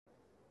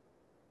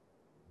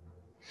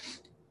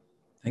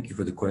Thank you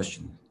for the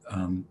question.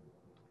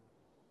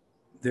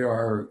 There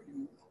are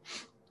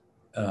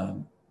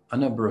a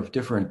number of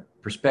different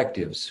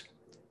perspectives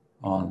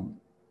on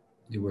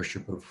the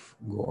worship of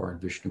Gaur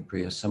and Vishnu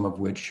Priya, some of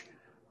which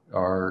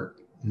are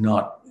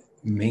not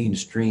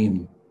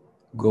mainstream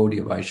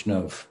Gaudiya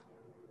Vaishnav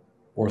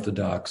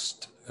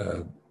orthodox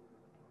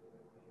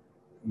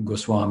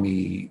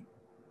Goswami,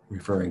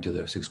 referring to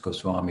the six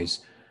Goswamis,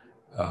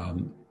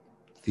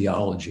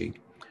 theology.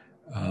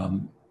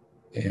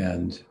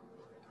 And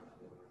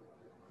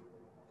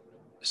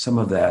some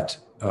of that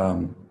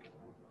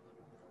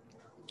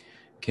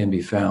can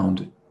be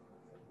found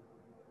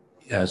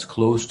as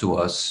close to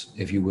us,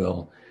 if you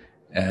will,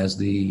 as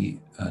the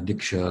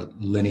Diksha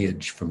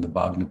lineage from the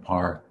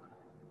Bhagnapar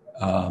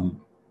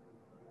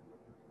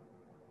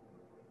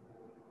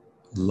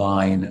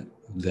line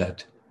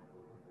that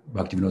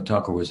Bhaktivinoda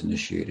Thakur was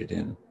initiated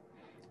in.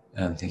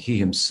 And he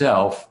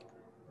himself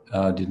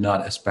did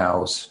not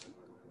espouse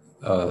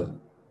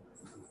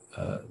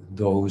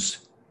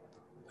those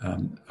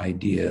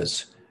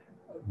ideas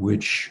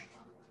which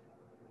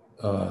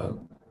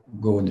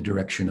go in the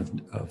direction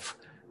of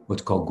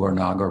what's called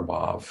Gauranagar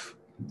Bhav,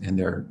 and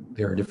there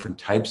are different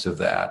types of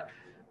that.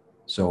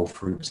 So,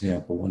 for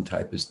example, one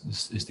type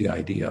is the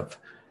idea of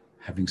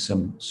having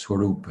some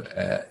swarup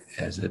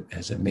as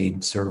a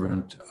maid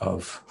servant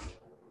of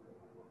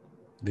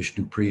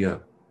Vishnu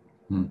Priya,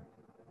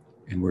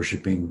 and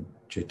worshiping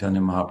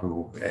Chaitanya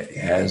Mahaprabhu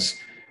as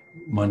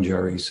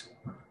Manjaris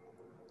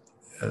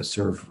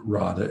serve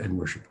Radha and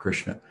worship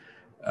Krishna.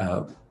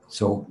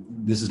 So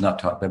this is not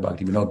taught by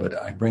Bhaktivinoda,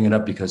 but I bring it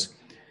up because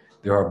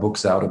there are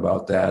books out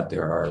about that.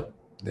 There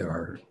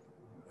are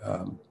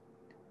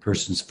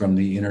persons from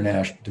the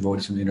international,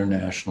 devotees from the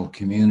international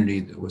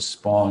community that was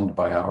spawned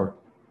by our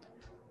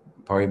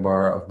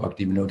paribar of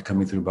Bhaktivinoda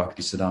coming through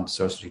Bhakti Siddhanta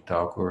Saraswati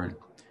Thakur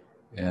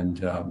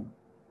and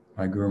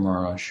my Guru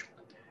Maharaj,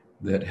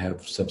 that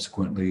have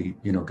subsequently,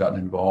 gotten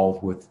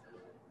involved with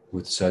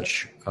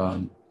such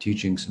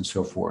teachings and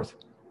so forth.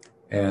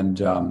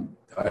 And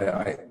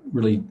I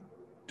really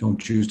don't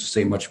choose to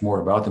say much more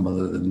about them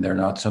other than they're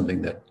not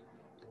something that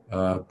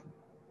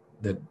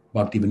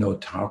Bhaktivinoda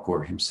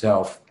Thakur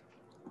himself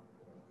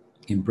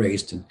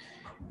embraced, and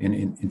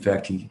in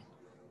fact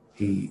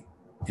he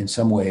in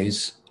some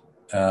ways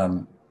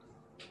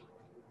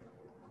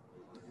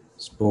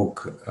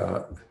spoke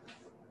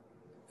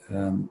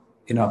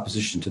in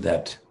opposition to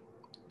that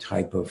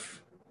type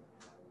of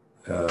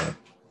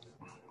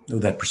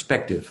that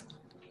perspective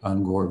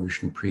on Gaur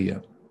Vishnu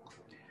Priya.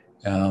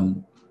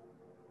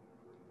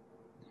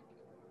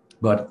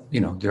 But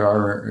there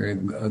are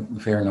a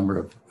fair number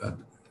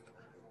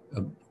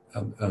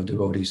of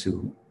devotees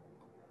who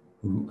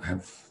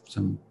have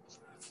some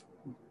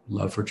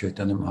love for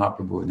Chaitanya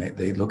Mahaprabhu, and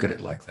they look at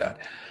it like that.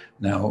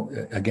 Now,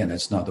 again,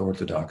 it's not the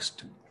orthodox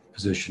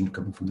position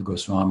coming from the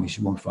Goswamis.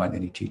 You won't find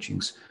any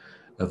teachings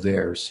of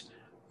theirs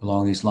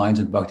along these lines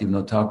in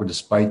Bhaktivinoda Thakur,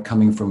 despite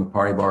coming from a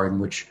paribar in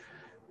which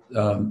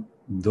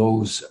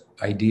those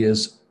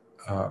ideas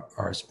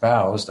are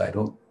espoused. I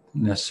don't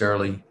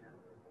necessarily,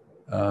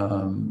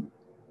 I'm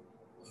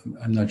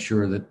not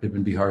sure that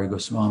Bipin Bihari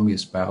Goswami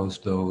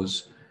espoused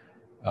those,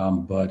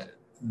 but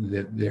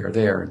they're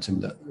there in some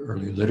of the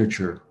early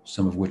literature,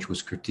 some of which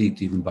was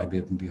critiqued even by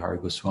Bipin Bihari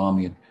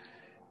Goswami and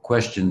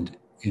questioned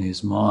in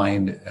his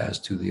mind as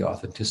to the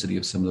authenticity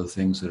of some of the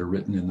things that are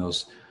written in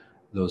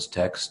those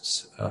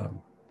texts,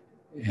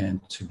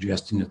 and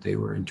suggesting that they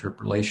were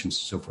interpolations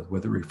and so forth.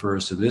 Whether it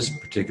refers to this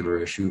particular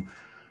issue,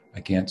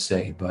 I can't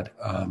say, but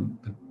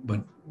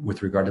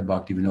with regard to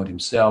Bhaktivinoda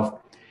himself,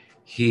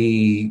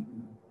 he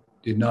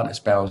did not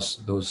espouse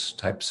those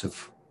types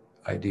of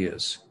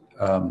ideas.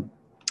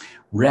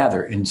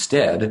 Rather,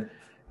 instead,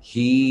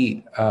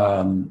 he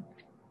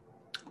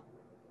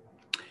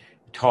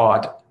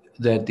taught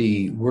that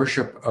the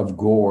worship of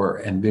Gaur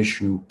and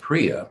Vishnu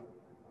Priya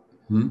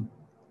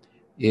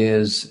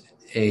is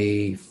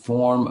a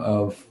form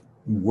of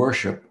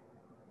worship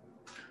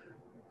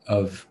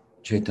of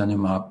Chaitanya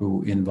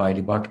Mahaprabhu in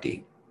Vaidhi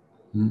Bhakti.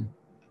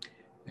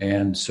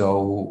 And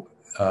so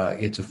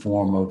it's a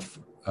form of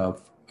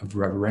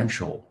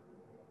reverential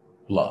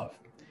love.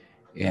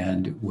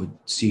 And it would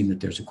seem that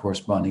there's a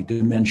corresponding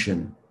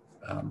dimension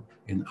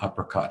in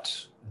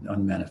uppercuts, an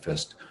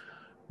unmanifest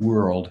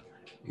world,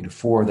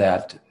 for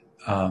that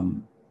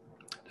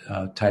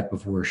type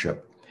of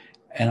worship.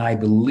 And I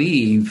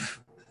believe,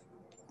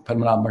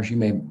 Padmanabh Maharaj, you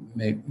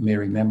may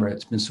remember,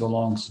 it's been so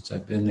long since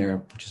I've been there,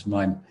 which is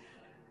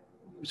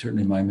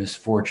certainly my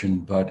misfortune,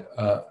 but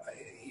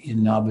in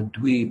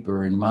Navadvip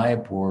or in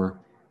Mayapur,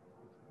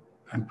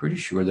 I'm pretty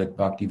sure that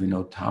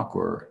Bhaktivinoda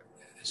Thakur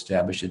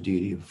established a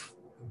deity of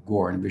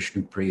Gaur and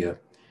Vishnu Priya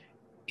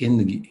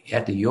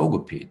at the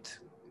Yogapith.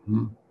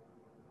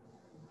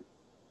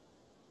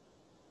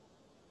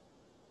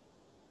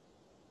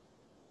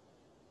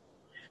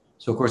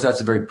 So, of course,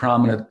 that's a very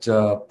prominent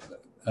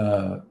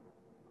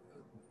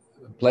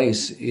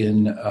place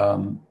in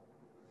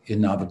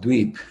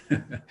Navadvip,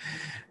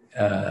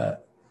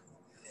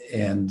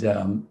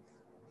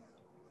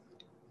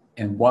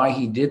 and why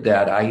he did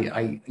that,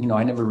 I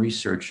never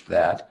researched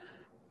that.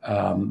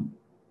 Um,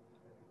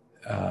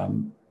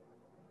 um,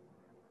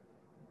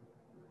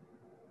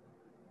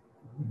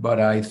 but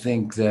I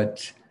think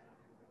that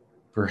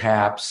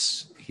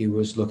perhaps he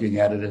was looking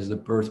at it as the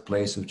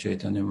birthplace of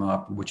Chaitanya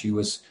Mahaprabhu, which he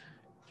was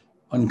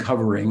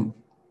uncovering,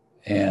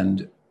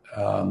 and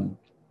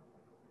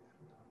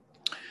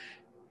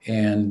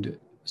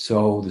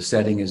so the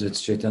setting is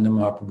it's Chaitanya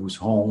Mahaprabhu's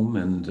home,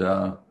 and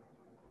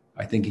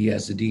I think he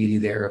has the deity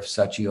there of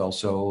Sachi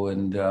also,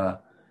 and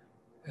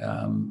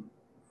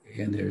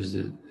there's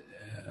the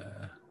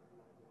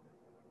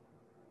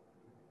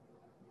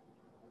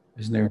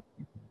isn't there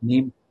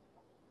neem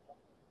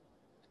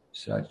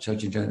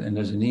Sachi, and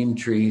there's a neem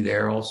tree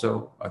there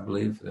also, I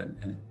believe, that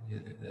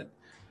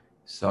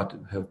thought to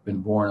have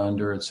been born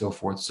under, and so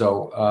forth.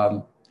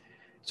 So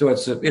so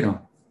it's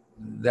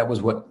that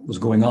was what was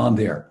going on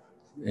there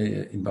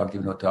in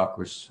Bhaktivinoda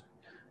Thakur's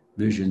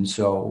vision.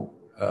 So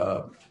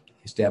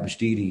established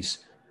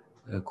deities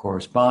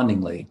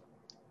correspondingly,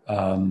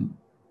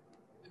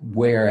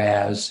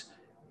 whereas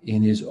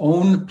in his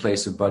own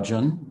place of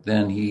bhajan,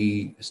 then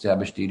he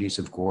established deities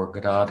of Gaur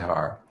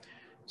Gadadhar.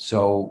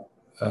 So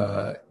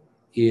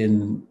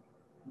in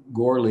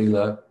Gaur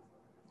Leela,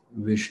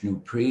 Vishnu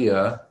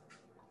Priya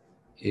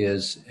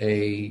is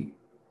a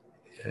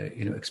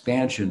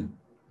expansion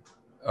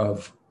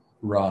of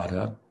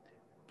Radha,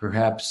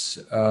 perhaps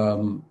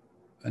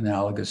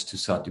analogous to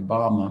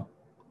Satyabhama.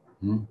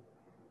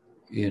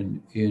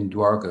 In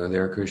Dwarka,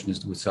 there Krishna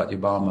is with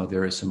Satyabhama.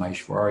 There is some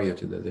Aishwarya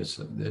to that.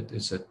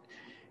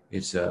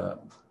 It's a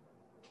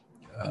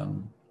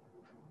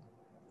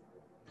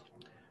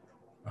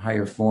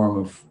higher form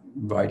of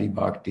Vaidhi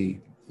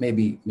Bhakti.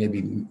 Maybe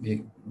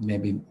it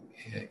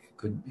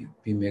could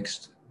be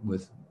mixed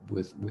with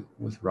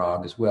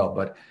Rag as well,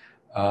 but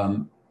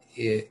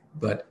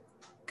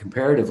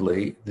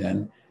comparatively,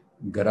 then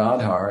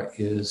Gadadhar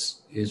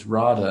is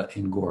Radha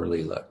in Gaur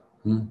Leela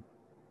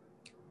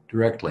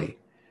directly,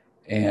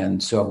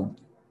 and so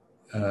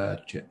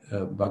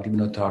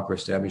Bhaktivinoda Thakur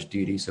established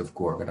deities of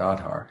Gaur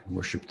Gadadhar and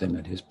worshipped them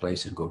at his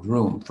place in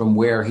Godrum, from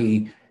where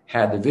he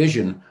had the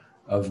vision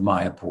of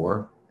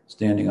Mayapur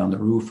standing on the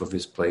roof of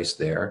his place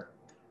there,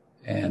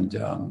 and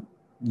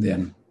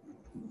then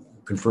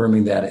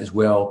confirming that as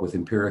well with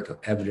empirical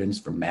evidence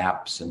from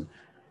maps and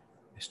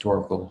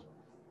historical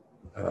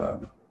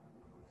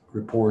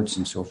reports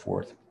and so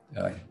forth.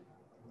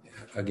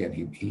 Again,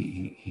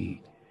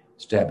 he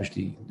established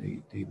the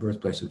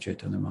birthplace of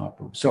Chaitanya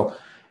Mahaprabhu. So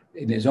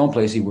in his own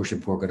place, he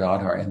worshipped Gaur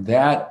Gadadhar, and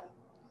that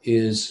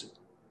is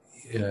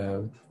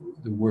the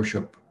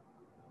worship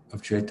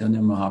of Chaitanya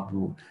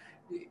Mahaprabhu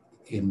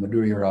in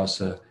Madhurya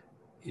Rasa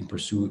in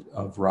pursuit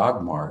of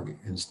Rag Marg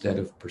instead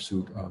of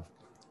pursuit of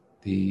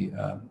the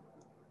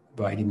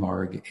Vaidhi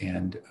Marg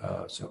and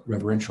so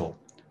reverential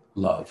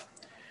love.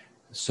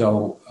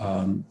 So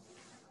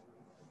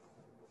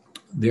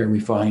there we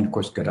find, of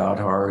course,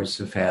 Gadadhar is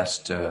a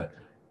fast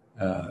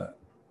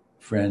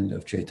friend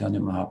of Chaitanya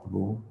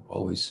Mahaprabhu,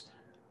 always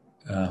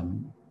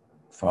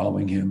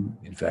following him.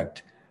 In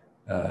fact,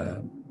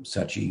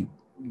 Sachi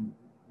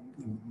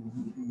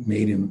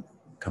made him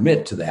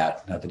commit to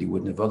that, not that he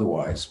wouldn't have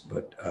otherwise,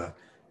 but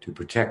to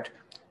protect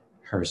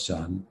her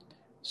son.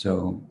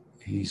 So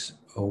he's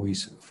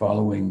always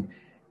following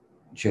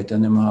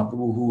Chaitanya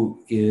Mahaprabhu,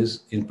 who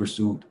is in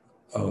pursuit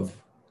of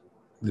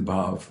the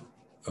bhav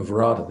of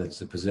Radha, that's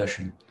the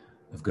possession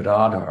of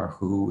Gadadhar,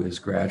 who is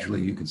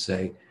gradually, you could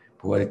say,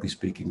 poetically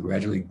speaking,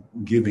 gradually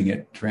giving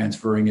it,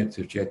 transferring it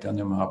to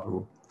Chaitanya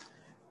Mahaprabhu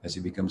as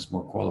he becomes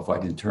more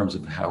qualified in terms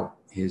of how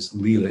his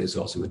Leela is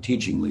also a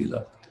teaching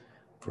Leela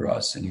for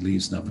us. And he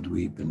leaves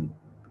Navadvip and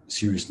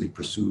seriously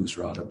pursues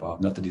Radha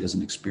Bhav. Not that he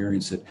doesn't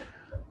experience it,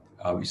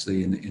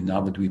 obviously, in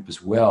Navadvip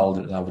as well,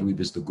 that Navadvip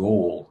is the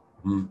goal.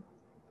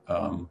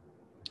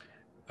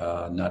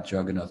 Not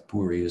Jagannath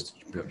Puri.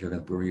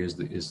 Jagannath Puri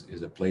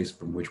is a place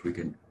from which we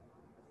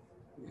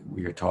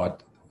are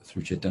taught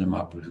through Chaitanya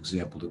Mahaprabhu's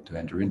example to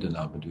enter into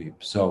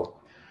Navadvip. So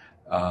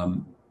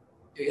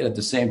at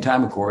the same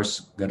time, of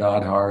course,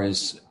 Gadadhar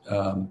it's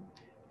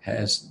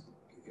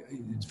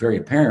very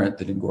apparent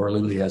that in Gaur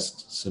Leela he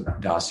has some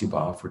Dasya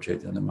Bhav for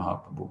Chaitanya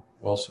Mahaprabhu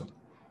also.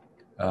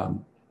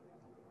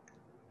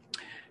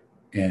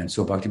 And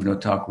so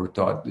Bhaktivinoda Thakur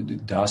taught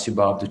Dasya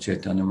Bhav to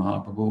Chaitanya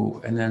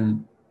Mahaprabhu, and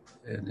then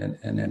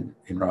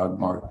in Rag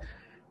Marg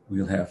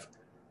we'll have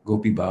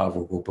Gopi Bhav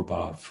or Gopa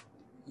Bhav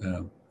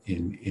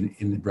in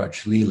the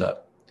Braj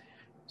Leela.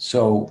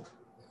 So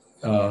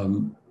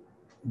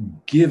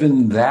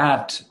given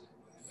that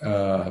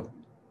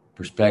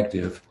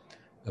perspective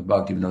of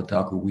Bhaktivinoda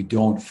Thakur, we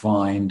don't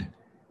find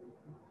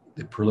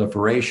the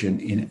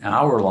proliferation in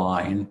our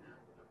line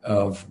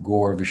of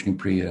Gaur Vishnu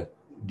Priya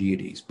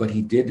deities, but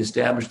he did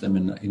establish them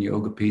in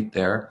Yogapith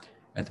there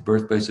at the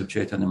birthplace of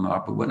Chaitanya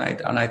Mahaprabhu,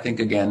 and I think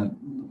again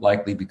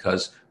likely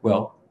because,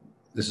 well,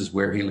 this is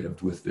where he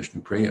lived with Vishnu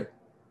Priya,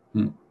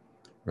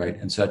 right,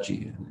 and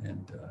Sachi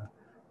and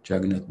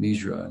Jagannath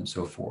Mishra and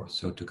so forth.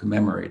 So to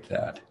commemorate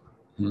that.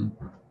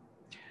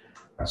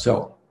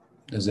 So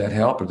does that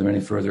help? Are there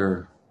any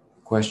further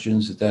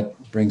questions that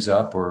brings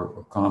up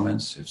or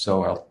comments? If so,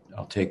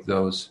 I'll take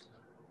those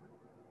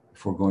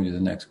before going to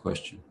the next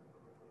question.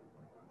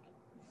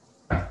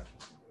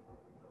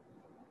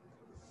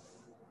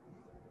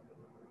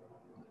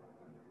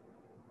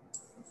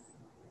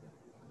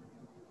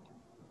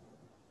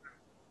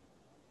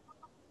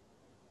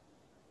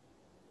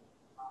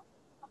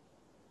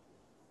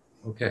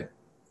 Okay.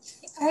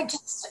 I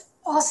just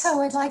also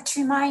would like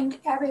to remind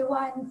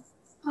everyone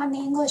on the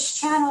English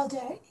channel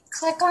to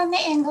click on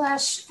the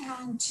English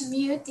and to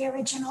mute the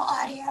original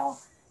audio.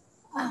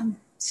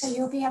 So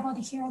you'll be able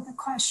to hear the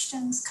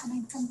questions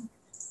coming from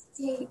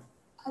the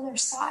other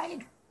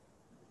side.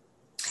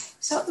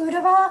 So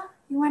Uddhava,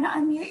 you want to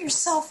unmute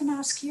yourself and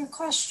ask your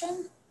question?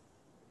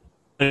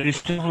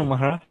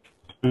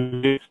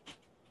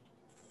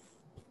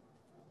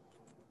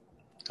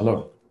 Hello.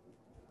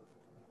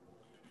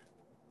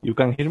 You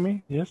can hear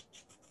me? Yes?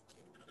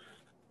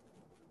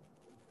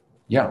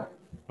 Yeah.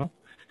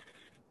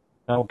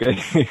 Okay.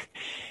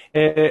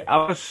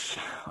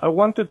 I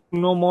wanted to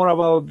know more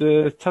about the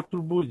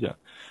Chaturbhuja,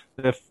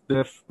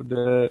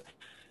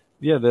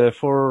 the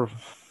four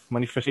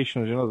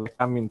manifestations, that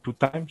come in 2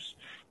 times,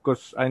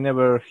 because I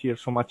never hear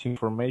so much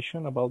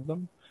information about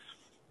them.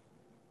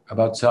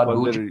 About Sadhu?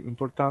 What their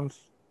importance?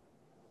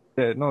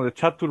 The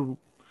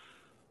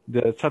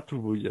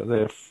Chaturbhuja,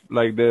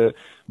 like the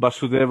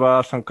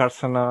Vasudeva,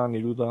 Sankarsana,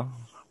 Niruddha.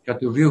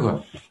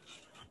 Chaturvyuha.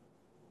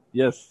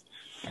 Yes.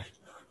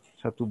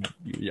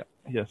 Chaturbhuja,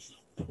 yes.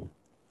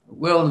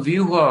 Well, the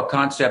Vyuha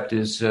concept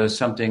is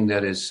something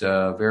that is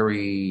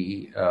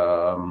very,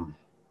 I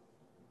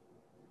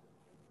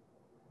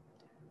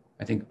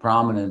think,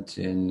 prominent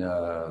in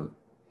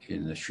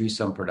the Sri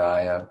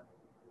Sampradaya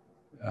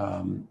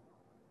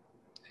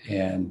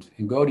and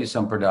in Gaudiya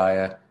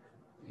Sampradaya.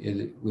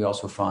 We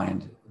also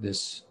find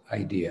this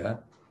idea,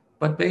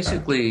 but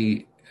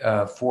basically,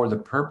 for the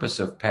purpose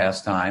of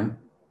pastime,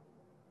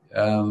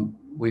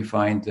 we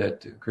find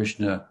that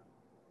Krishna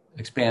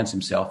expands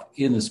himself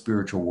in the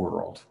spiritual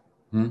world.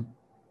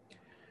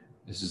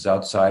 This is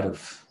outside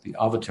of the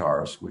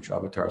avatars, which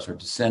avatars are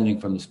descending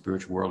from the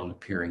spiritual world and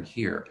appearing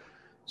here.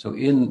 So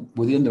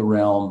within the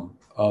realm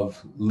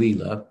of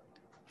Leela,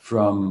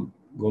 from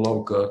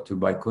Goloka to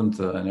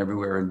Vaikuntha and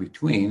everywhere in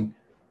between,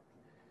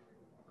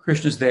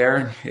 Krishna's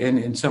there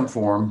in some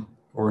form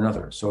or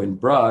another. So in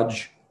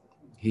Braj,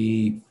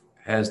 he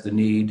has the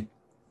need,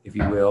 if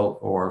you will,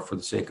 or for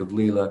the sake of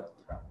Leela,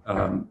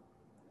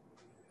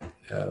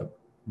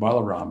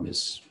 Balaram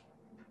is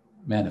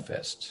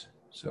manifest.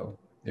 So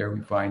there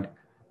we find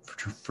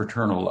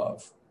fraternal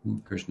love.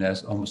 Krishna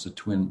has almost a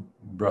twin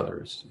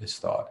brother, is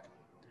thought.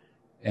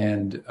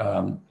 And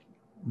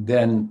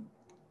then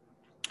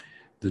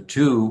the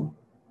two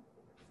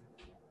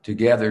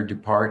together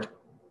depart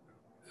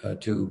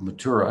to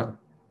Mathura,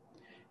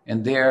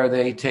 and there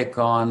they take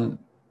on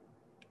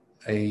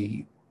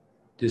a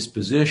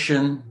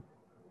disposition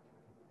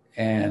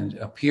and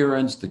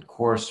appearance that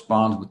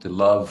corresponds with the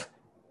love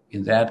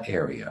in that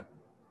area,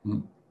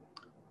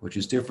 which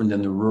is different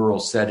than the rural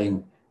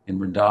setting in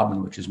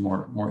Vrindavan, which is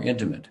more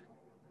intimate.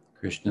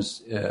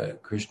 Krishna's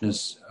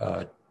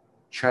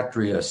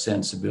Kshatriya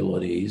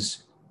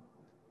sensibilities,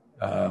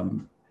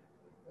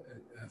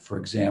 for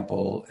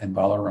example, and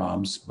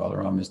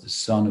Balaram is the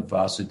son of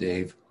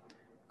Vasudeva.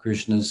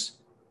 Krishna's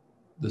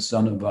the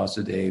son of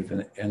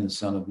Vasudeva and the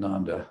son of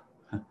Nanda.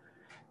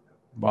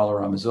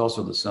 Balaram is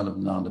also the son of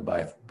Nanda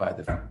by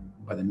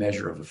the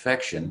measure of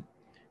affection,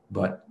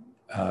 but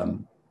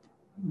I'm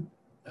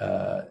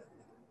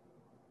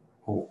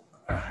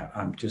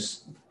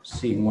just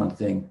seeing one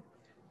thing.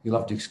 You'll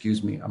have to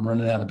excuse me. I'm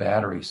running out of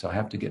battery, so I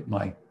have to get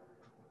my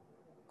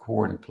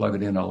cord and plug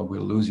it in, or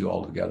we'll lose you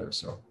altogether.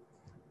 So,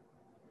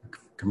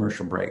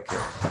 commercial break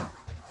here.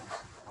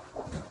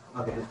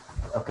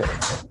 Okay.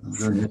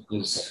 Ernest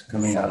is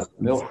coming out of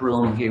the milk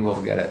room. He will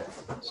get it,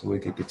 so we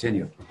can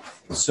continue.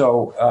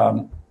 So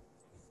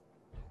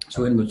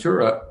in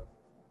Mathura,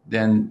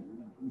 then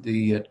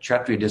the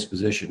Kshatriya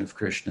disposition of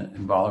Krishna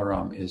and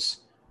Balaram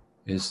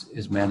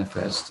is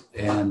manifest,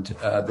 and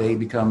they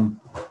become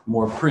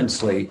more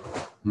princely,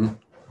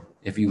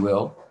 if you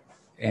will,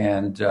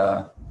 and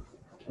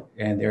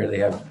there they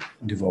have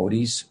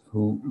devotees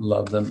who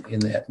love them in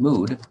that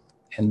mood.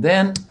 And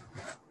then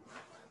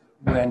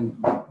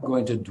when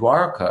going to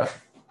Dwarka,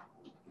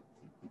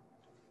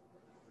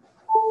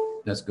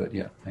 that's good,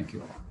 yeah, thank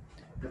you.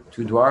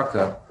 To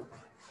Dwarka,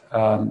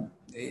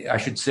 I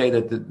should say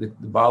that the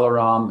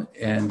Balaram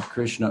and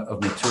Krishna of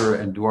Mathura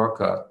and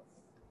Dwarka,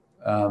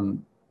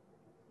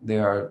 they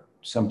are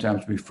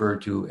sometimes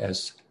referred to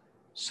as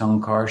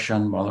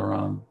Sankarshan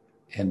Balaram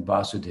and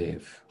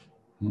Vasudeva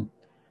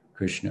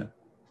Krishna.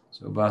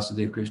 So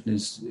Vasudeva Krishna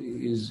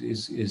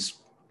is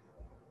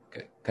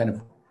kind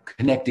of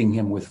connecting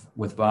him with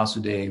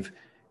Vasudeva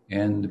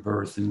and the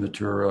birth in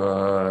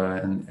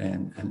Mathura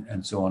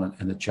and so on,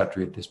 and the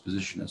Kshatriya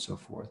disposition and so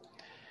forth.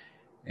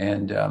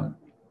 And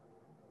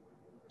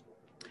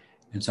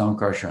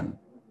Sankarshan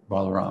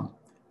Balaram.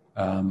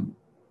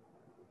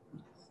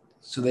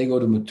 So they go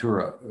to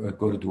Mathura,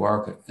 go to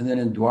Dwarka. And then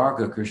in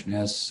Dwarka, Krishna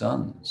has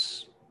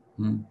sons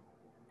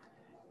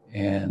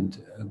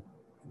and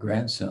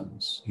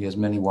grandsons. He has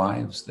many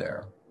wives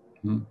there.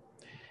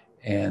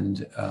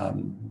 And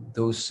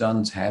those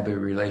sons have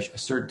a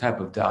certain type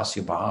of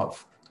dasya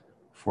bhav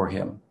for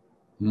him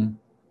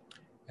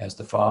as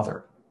the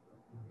father.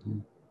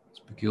 It's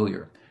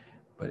peculiar,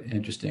 but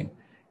interesting.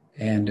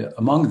 And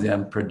among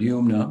them,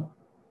 Pradyumna,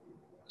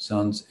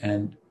 sons,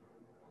 and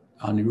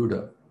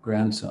Aniruddha,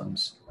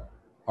 grandsons,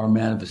 are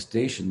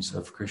manifestations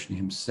of Krishna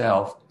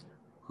himself,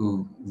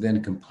 who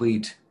then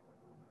complete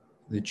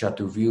the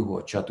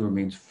Chaturvyuha. Chatur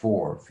means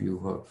four,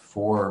 vyuha,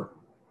 four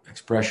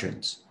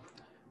expressions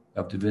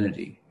of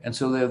divinity. And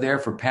so they're there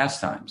for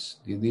pastimes.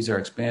 These are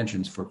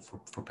expansions for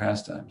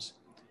pastimes.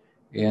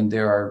 And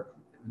there are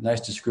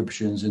nice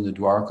descriptions in the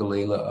Dwarka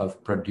Leela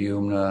of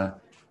Pradyumna,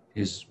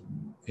 his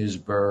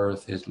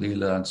birth, his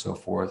Leela, and so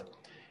forth,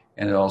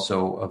 and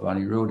also of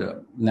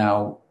Aniruddha.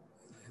 Now,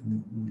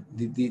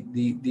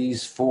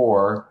 these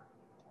four,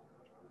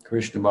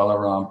 Krishna,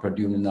 Balaram,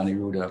 Pradyumna, and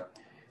Aniruddha,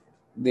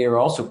 they are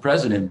also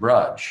present in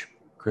Braj.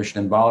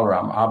 Krishna and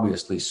Balaram,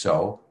 obviously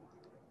so.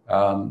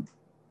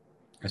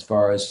 As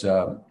far as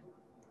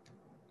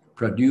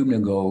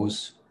Pradyumna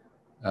goes,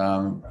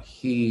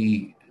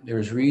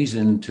 there's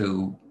reason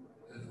to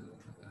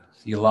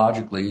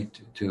theologically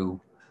to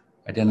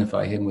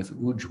identify him with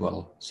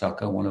Ujjwal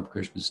Saka, one of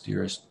Krishna's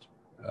dearest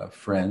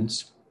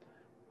friends.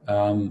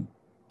 And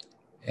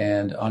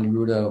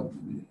Aniruddha,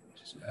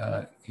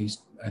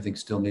 I think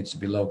still needs to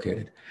be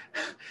located,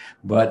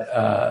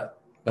 but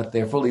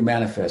they're fully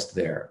manifest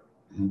there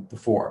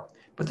before.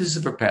 But this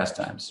is for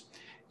pastimes.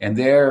 And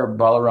there,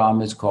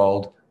 Balaram is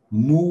called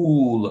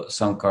Mool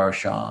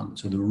Sankarshan,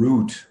 so the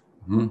root.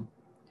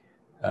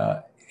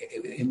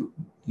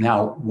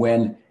 Now,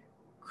 when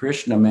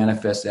Krishna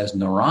manifests as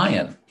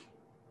Narayan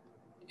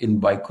in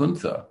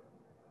Vaikuntha,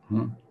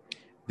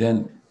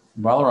 then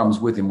Balaram is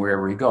with him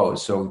wherever he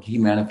goes. So he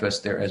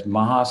manifests there as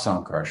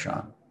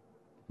Mahasankarshan.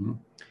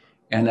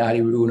 And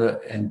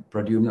Aniruddha and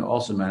Pradyumna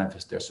also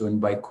manifest there. So in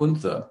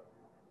Vaikuntha,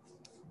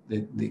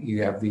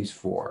 you have these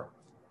four.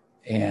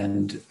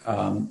 And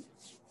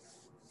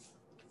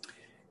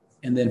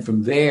then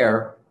from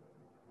there,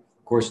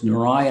 of course,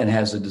 Narayan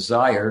has a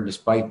desire,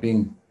 despite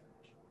being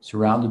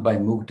surrounded by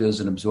muktas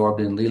and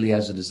absorbed in Lila,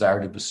 has a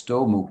desire to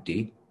bestow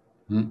mukti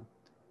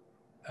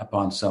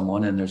upon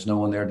someone, and there's no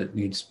one there that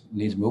needs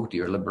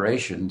mukti or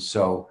liberation.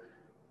 So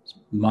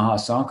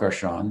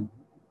Mahasankarshan,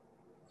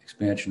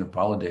 expansion of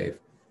Baladev,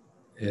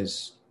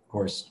 is, of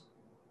course,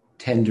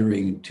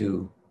 tendering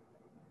to,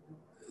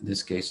 in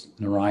this case,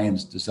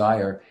 Narayan's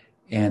desire,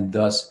 and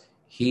thus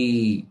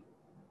he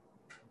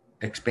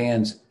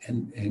expands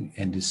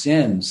and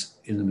descends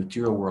in the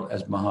material world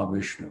as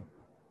Mahavishnu.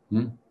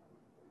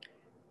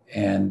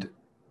 And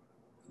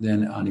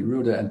then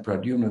Aniruddha and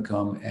Pradyumna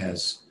come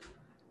as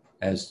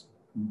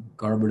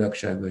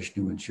Garbhodaksha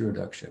Vishnu and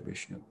Kshirodaksha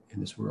Vishnu in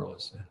this world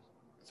as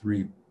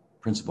three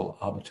principal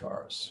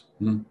avatars.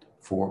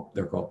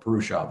 They're called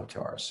Purusha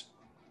avatars,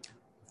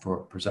 for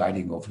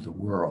presiding over the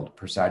world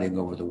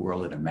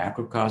in a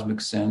macrocosmic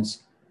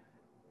sense,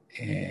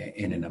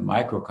 and in a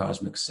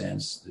microcosmic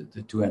sense,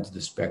 the two ends of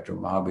the spectrum,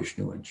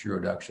 Mahavishnu and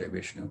Kshirodaksha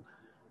Vishnu.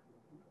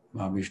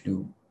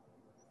 Mahavishnu,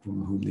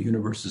 from whom the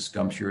universe has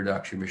come,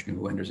 Kshirodaksha Vishnu,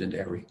 who enters into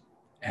every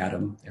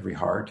atom, every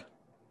heart,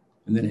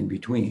 and then in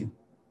between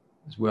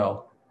as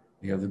well,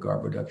 we have the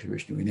Garbhodaksha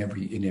Vishnu in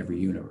every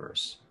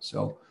universe.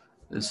 So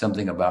there's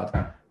something about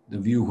the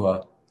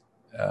Vyuha,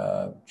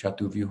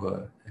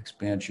 Chaturvyuha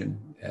expansion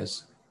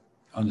as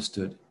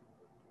understood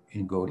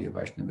in Gaudiya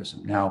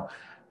Vaishnavism. Now,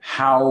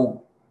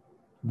 how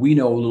we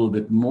know a little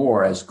bit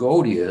more as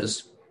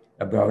Gaudiyas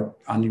about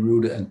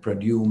Aniruddha and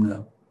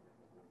Pradyumna,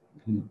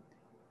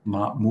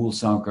 Mool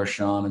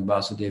Sankarshan and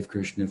Vasudev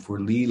Krishna for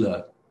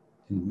Leela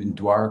in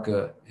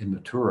Dwarka and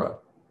Mathura,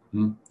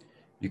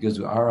 because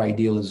our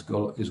ideal is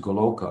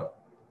Goloka.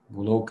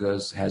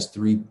 Goloka has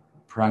three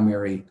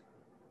primary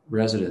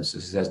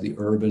residences. It has the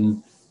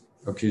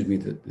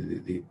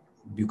the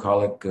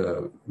bucolic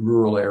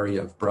rural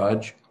area of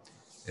Braj.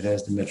 It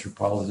has the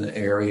metropolitan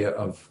area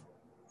of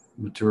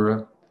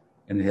Mathura,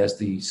 and it has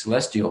the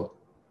celestial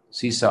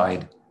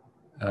seaside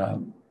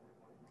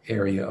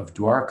area of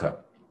Dwarka.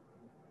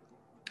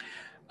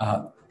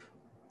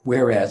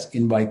 Whereas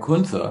in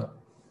Vaikuntha,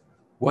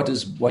 what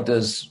does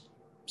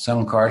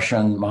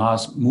Sankarshan,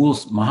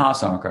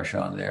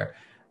 Mahasankarshan there,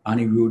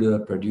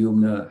 Aniruddha,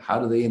 Pradyumna, how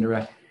do they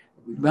interact?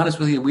 To be honest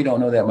with you, we don't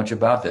know that much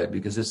about that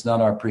because it's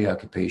not our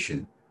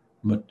preoccupation.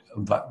 But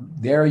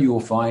there you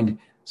will find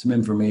some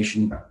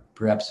information,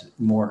 perhaps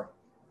more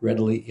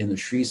readily in the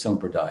Sri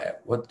Sampradaya.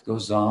 What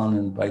goes on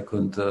in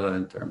Vaikuntha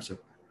in terms of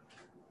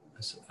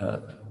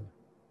the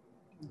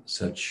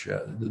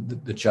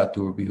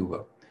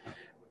Chaturvyuha.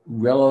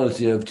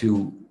 Relative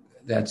to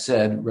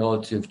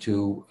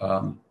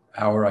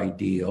our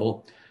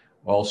ideal,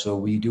 also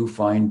we do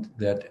find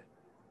that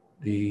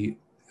the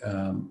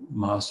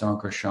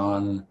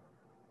Mahasankarshan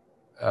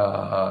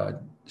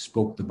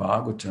spoke the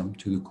Bhagavatam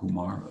to the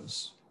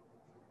Kumaras.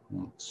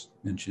 It's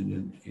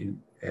mentioned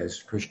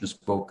as Krishna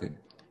spoke in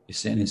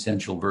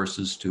essential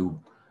verses to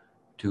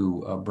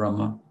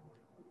Brahma.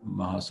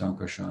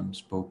 Mahasankarshan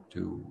spoke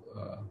to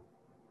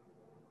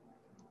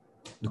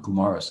the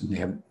Kumaras,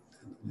 and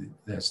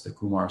that's the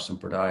Kumara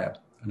Sampradaya,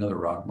 another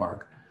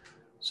Ragmarg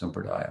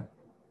Sampradaya.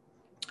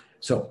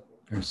 So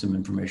there's some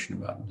information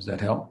about it. Does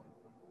that help?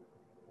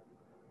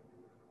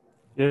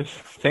 Yes,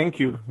 thank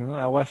you.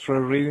 I was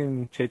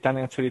reading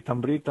Chaitanya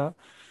Charitamrita,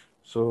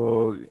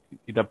 so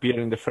it appeared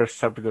in the first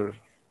chapter.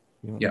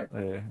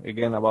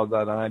 Again about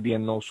that, and I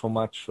didn't know so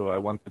much, so I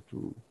wanted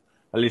to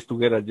at least to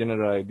get a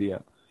general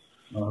idea.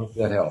 I hope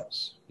that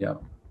helps. Yeah.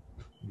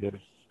 Yes,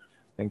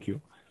 thank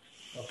you.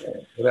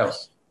 Okay. What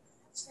else?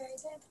 That's very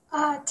good.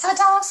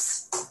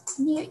 Tadas,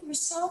 mute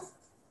yourself.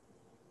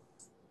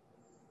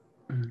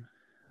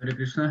 Hare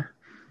Krishna,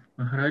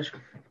 Maharaj.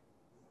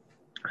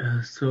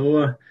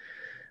 So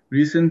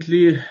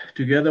recently,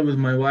 together with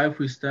my wife,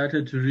 we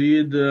started to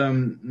read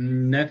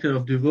Nectar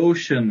of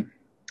Devotion,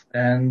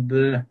 and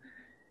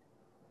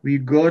we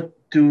got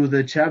to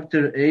the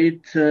chapter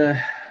 8,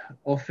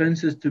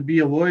 offenses to be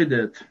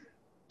avoided.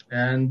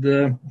 And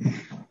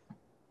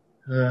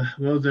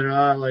well, there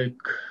are like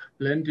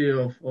plenty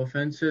of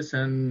offenses,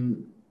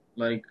 and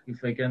like,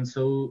 if I can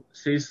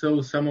say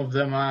so, some of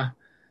them are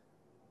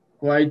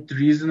quite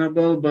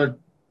reasonable, but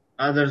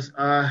others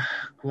are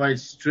quite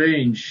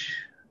strange.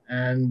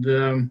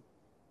 And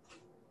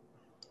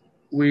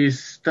we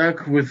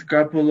stuck with a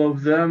couple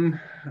of them,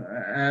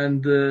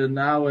 and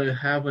now I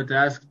have a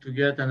task to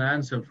get an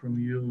answer from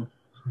you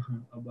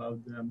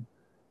about them.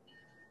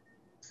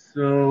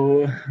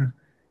 So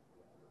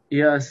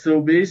yeah,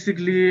 so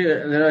basically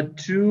there are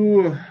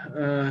two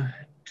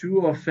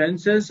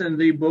offenses, and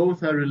they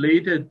both are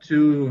related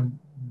to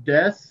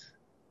death.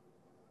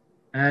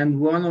 And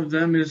one of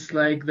them is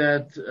like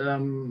that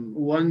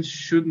one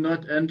should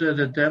not enter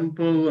the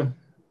temple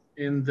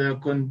in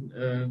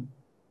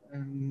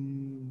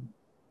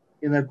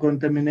a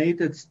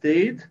contaminated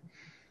state.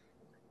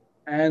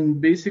 And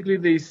basically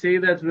they say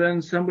that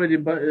when somebody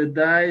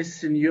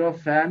dies in your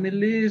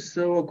family,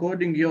 so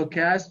according to your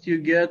caste, you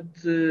get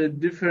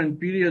different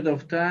period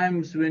of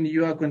times when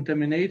you are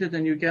contaminated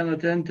and you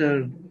cannot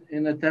enter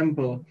in a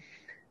temple.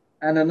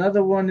 And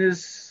another one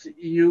is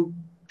you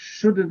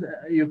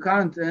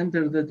can't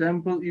enter the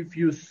temple if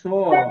you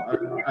saw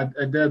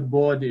a dead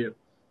body.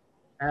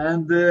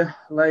 And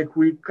like,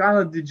 we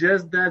cannot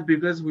digest that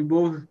because we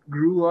both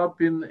grew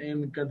up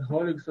in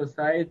Catholic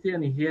society,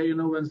 and here,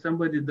 when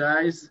somebody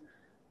dies,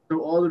 so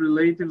all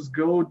relatives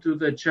go to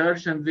the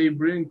church and they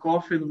bring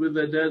coffin with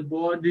the dead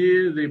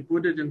body, they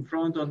put it in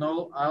front on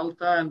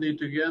altar, and they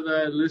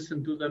together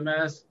listen to the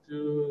mass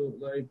to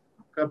like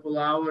a couple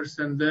hours,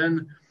 and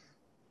then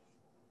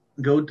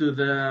go to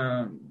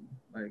the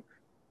like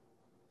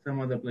some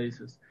other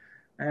places.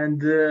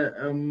 And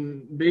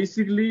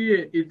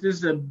basically it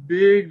is a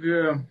big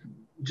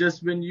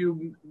just when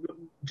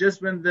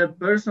the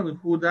person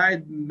who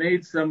died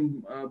made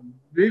some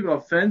big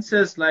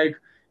offenses, like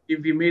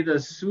if he made a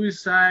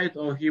suicide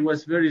or he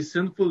was very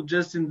sinful,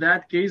 just in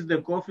that case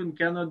the coffin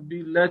cannot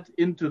be let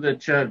into the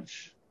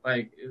church.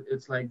 Like,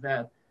 it's like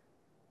that.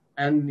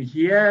 And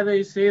here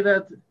they say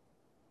that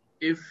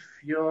if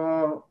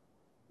your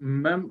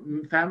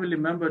family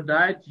member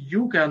died,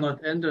 you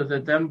cannot enter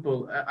the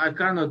temple. I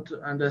cannot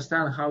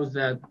understand how is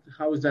that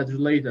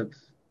related.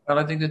 Well,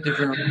 I think that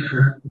different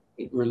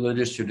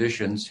religious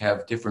traditions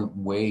have different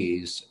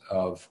ways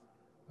of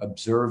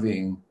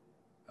observing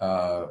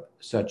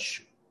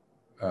such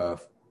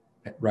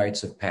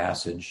rites of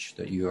passage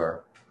that you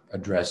are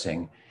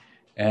addressing.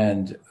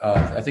 And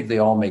I think they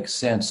all make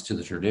sense to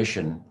the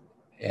tradition,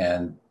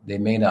 and they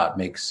may not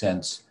make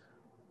sense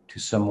to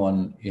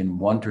someone in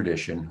one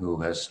tradition who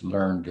has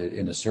learned it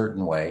in a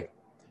certain way.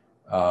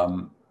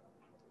 But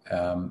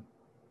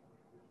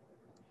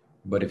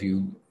if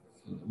you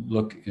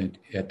look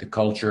at the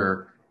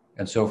culture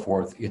and so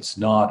forth, it's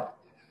not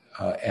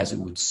as it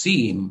would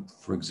seem.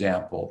 For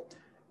example,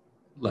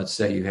 let's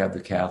say you have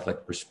the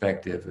Catholic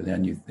perspective, and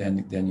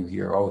then you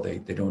hear, oh, they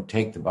don't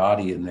take the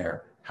body in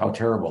there. How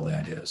terrible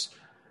that is.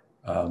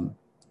 And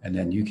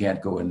then you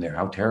can't go in there.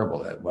 How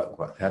terrible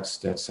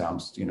that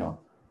sounds,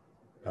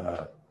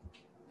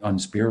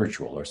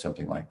 unspiritual or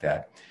something like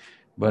that.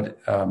 But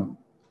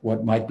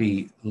what might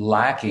be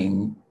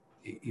lacking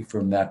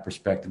from that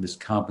perspective is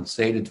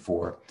compensated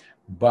for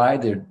by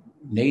the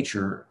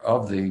nature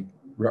of the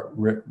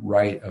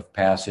rite of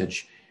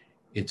passage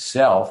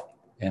itself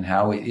and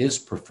how it is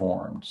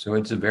performed. So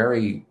it's a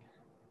very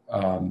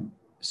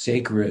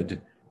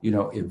sacred,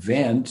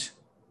 event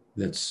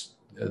that's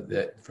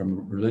that from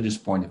a religious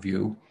point of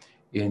view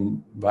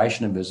in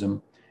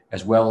Vaishnavism,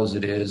 as well as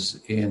it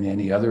is in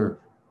any other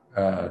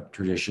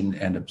tradition,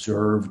 and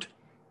observed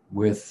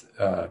with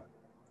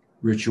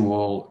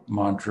ritual,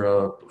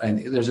 mantra, and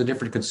there's a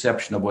different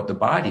conception of what the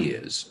body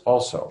is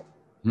also.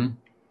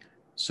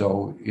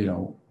 So,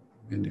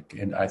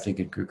 and I think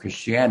in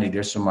Christianity,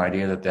 there's some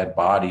idea that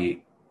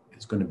body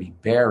is going to be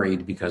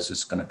buried because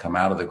it's going to come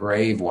out of the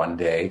grave one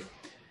day.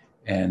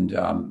 And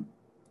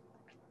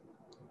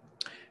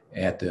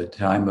at the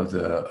time of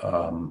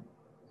the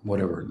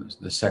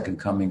the second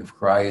coming of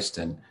Christ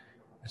and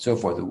so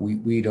forth.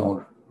 We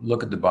don't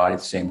look at the body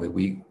the same way.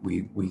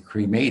 We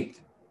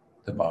cremate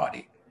the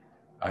body.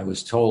 I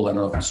was told, I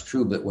don't know if it's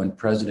true, but when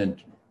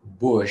President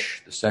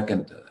Bush, the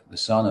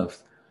son of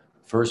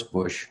first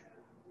Bush,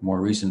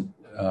 more recent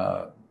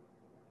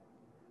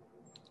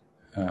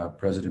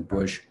President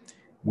Bush,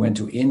 went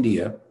to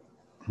India,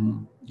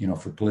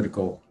 for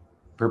political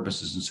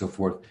purposes and so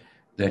forth,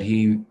 that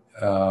he,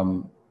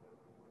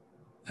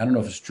 I don't know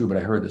if it's true, but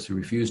I heard this, he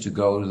refused to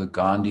go to the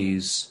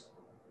Gandhi's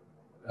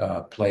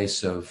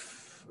place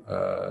of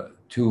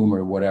tomb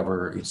or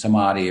whatever,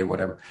 samadhi or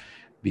whatever,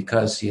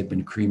 because he had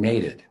been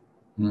cremated.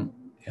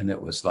 And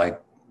it was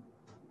like,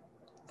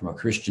 from a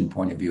Christian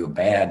point of view, a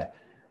bad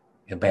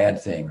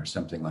thing or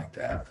something like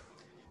that.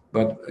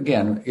 But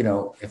again,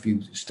 if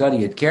you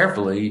study it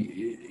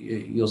carefully,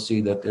 you'll see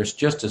that there's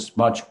just as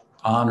much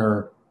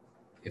honor,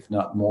 if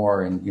not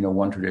more, in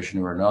one tradition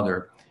or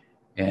another,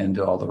 and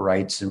all the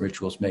rites and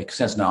rituals make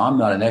sense. Now, I'm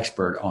not an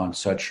expert on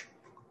such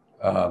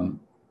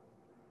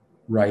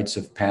rites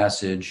of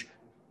passage,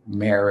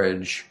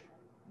 marriage,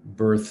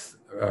 birth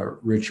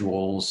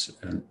rituals,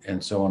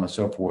 and so on and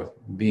so forth,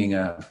 being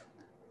a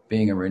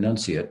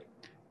renunciate.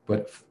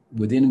 But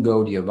within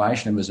Gaudiya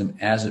Vaishnavism,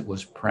 as it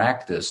was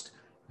practiced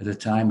at the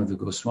time of the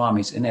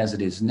Goswamis, and as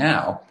it is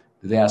now,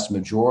 the vast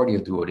majority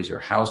of devotees are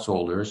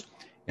householders,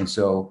 and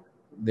so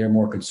they're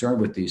more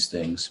concerned with these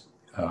things.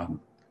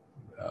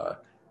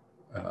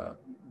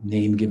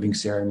 Name-giving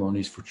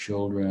ceremonies for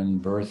children,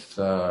 birth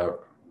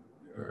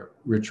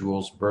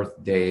rituals,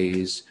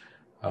 birthdays,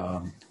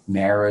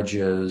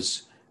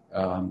 marriages,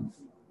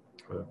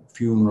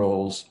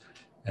 funerals,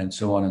 and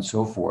so on and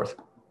so forth.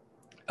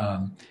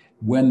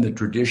 When the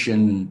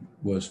tradition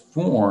was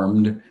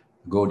formed,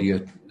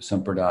 Gaudiya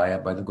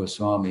Sampradaya, by the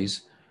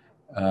Goswamis,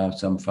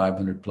 some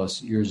 500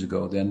 plus years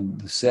ago, then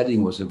the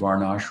setting was a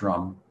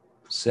Varnashram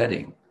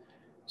setting.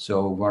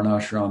 So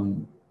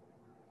Varnashram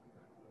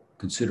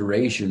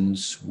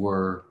considerations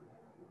were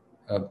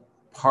a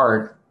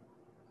part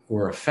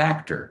or a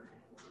factor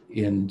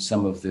in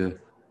some of the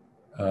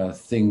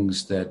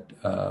things that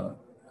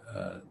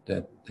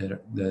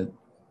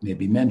may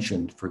be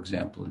mentioned, for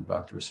example, in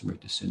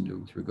Bhakti-rasamrita Sindhu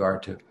with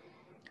regard to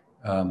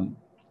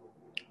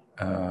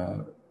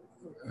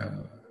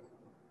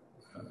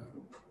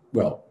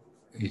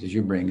as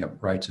you bring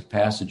up rites of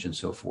passage and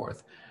so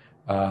forth.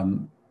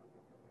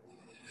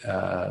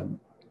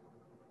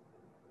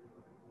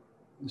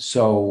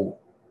 So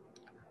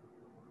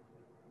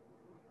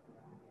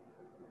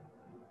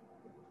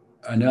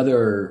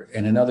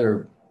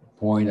another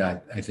point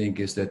I think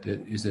is that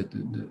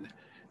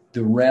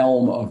the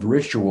realm of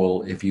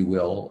ritual, if you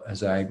will,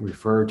 as I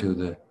refer to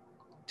the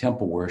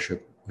temple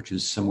worship, which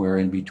is somewhere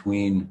in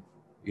between,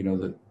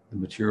 the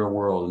material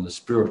world and the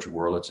spiritual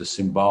world. It's a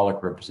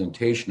symbolic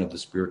representation of the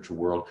spiritual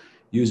world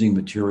using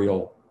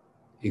material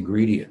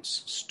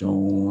ingredients,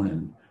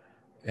 stone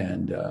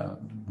and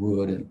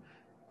wood and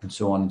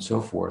so on and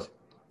so forth.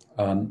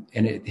 And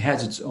it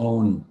has its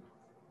own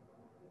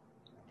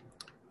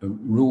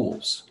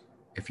rules,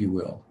 if you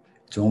will,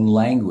 its own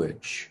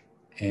language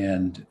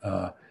and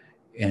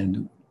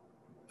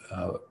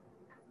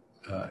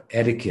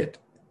etiquette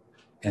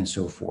and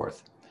so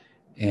forth.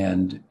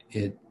 And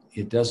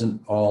it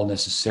doesn't all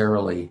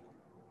necessarily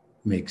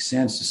make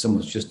sense to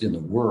someone who's just in the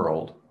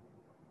world,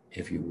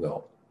 if you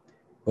will.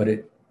 But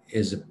it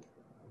is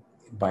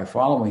by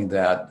following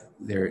that,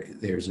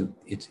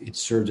 it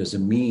serves as a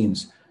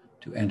means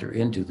to enter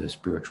into the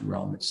spiritual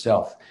realm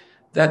itself.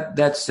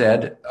 That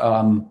said,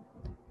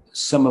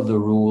 some of the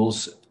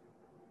rules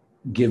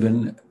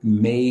given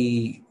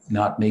may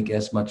not make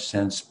as much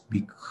sense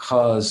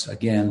because,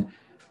 again,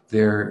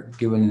 they're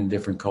given in a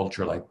different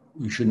culture. Like,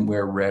 you shouldn't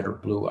wear red or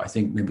blue. I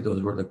think maybe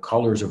those were the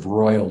colors of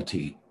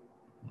royalty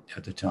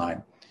at the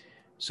time.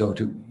 So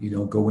you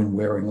don't go in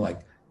wearing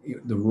like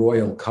the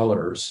royal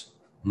colors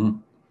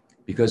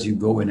because you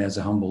go in as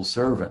a humble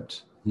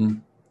servant,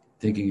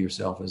 thinking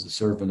yourself as the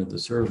servant of the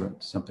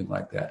servant, something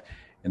like that.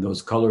 And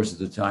those colors at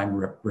the time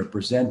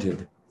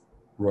represented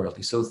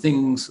royalty. So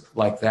things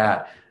like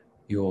that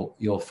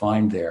you'll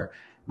find there.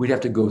 We'd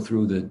have to go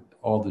through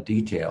all the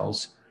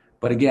details.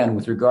 But again,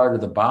 with regard to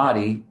the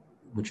body,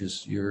 which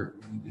is a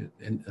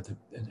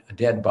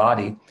dead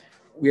body,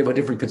 we have a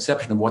different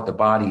conception of what the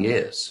body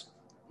is,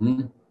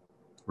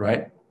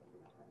 right?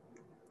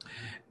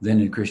 Than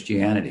in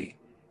Christianity.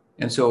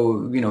 And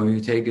so,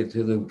 you take it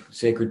to the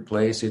sacred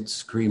place,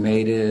 it's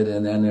cremated,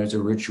 and then there's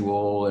a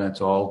ritual, and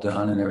it's all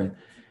done, and everything.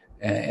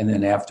 And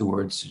then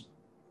afterwards,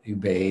 you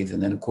bathe.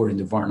 And then according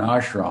to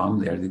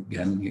Varnashram, there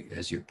again,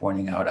 as you're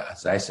pointing out,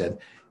 as I said,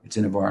 it's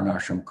in a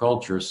Varnashram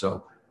culture.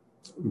 So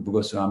Rupa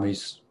Goswami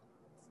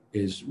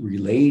is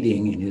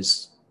relating in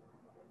his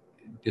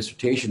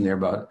dissertation there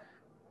about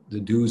the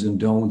do's and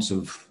don'ts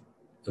of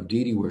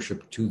deity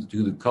worship to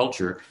the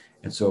culture.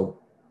 And so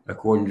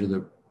according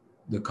to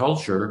the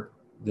culture,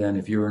 then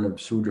if you're in a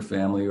Sudra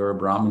family or a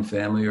Brahmin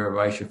family or a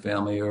Vaishya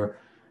family or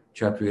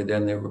Kshatriya,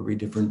 then there will be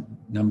different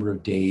number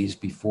of days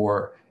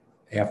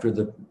after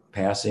the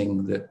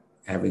passing that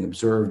having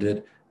observed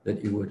it,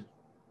 that you would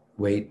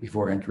wait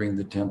before entering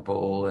the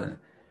temple and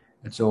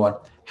so on.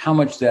 How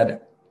much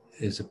that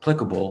is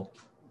applicable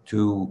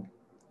to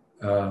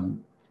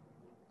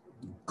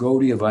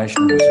Gaudiya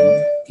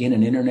Vaishnavism in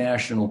an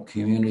international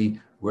community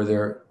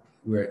where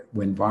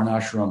when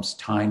Varnashram's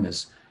time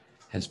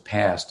has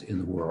passed in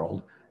the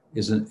world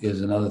is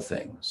another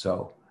thing.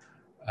 So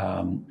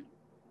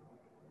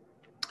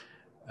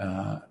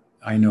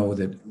I know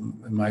that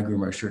my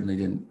Guru certainly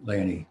didn't lay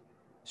any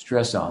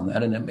stress on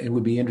that, and it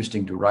would be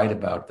interesting to write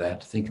about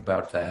that, to think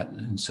about that,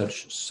 and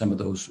some of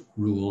those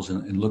rules,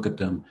 and look at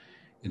them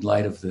in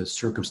light of the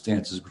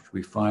circumstances which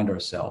we find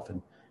ourselves,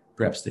 and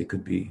perhaps they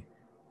could be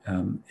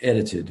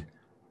edited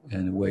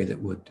in a way that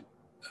would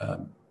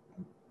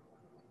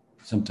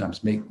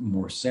sometimes make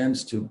more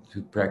sense to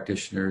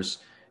practitioners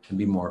and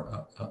be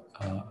more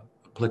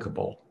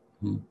applicable.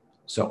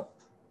 So,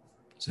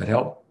 does that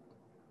help?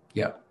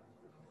 Yeah.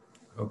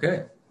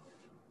 Okay.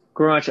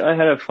 Garaj, I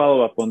had a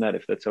follow-up on that,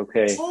 if that's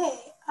okay.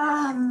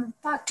 Okay.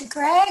 Dr.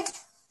 Greg?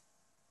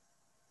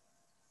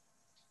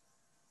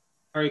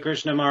 Hare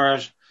Krishna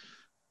Maharaj.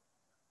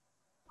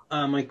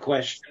 My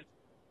question.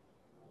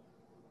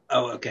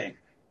 Oh, okay.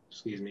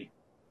 Excuse me.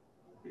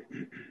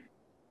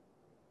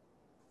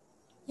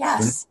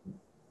 Yes.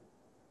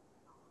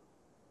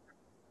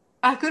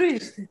 Guru,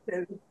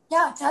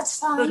 Yeah, that's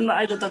fine.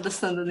 I don't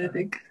understand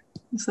anything.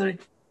 Sorry.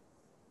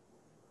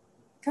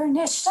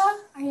 Gurnishta,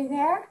 are you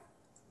there?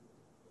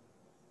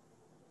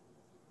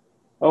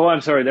 Oh,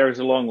 I'm sorry. There was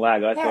a long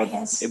lag. I There thought he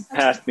is. it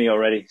passed me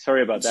already.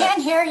 Sorry about that.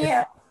 Can't hear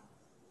you.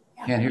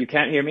 Can't hear. You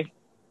can't hear me?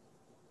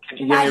 Can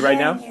you hear me right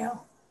now? You.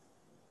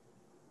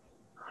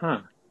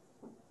 Huh.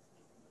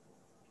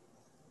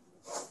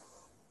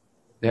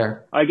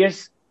 There. I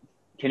guess.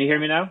 Can you hear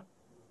me now?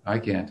 I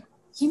can't.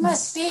 He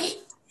must be.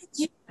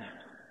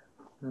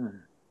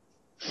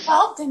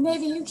 Well, then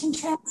maybe you can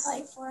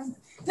translate for him.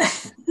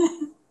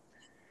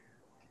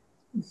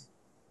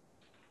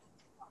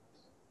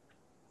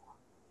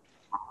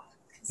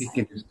 He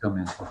can just come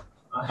in.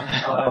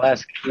 I'll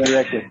ask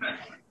directly.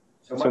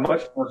 So my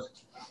question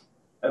was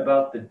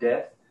about the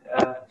death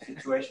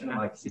situation.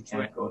 Like you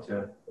can't go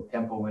to a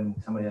temple when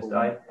somebody has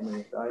died.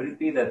 Could it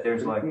be that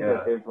there's like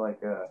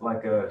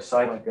a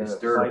psychic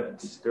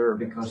disturbance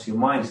because your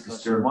mind is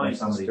disturbed when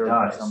somebody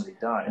dies,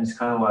 and it's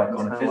kind of like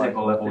on a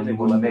physical level you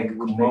wouldn't make a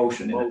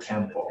commotion in a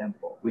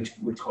temple, which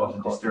would cause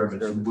a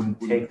disturbance. You wouldn't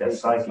take that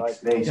psychic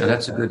space. Yeah,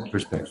 that's a good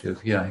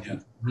perspective. Yeah.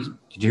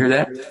 Did you hear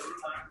that?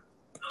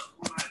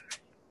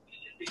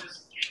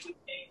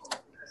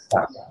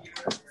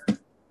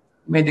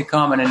 Made the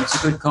comment, and it's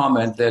a good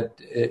comment, that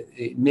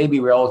it may be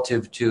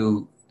relative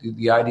to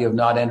the idea of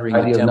not entering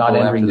the temple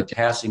after the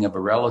passing of a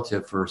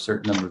relative for a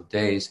certain number of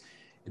days.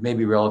 It may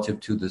be relative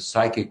to the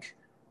psychic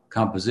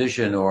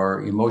composition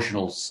or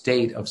emotional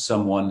state of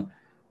someone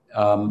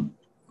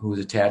who is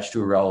attached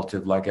to a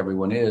relative, like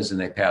everyone is,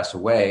 and they pass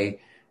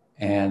away,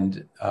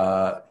 and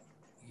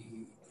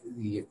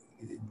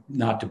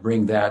not to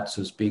bring that,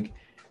 so to speak,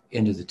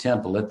 into the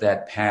temple. Let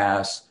that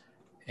pass,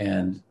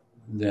 and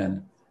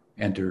then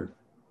enter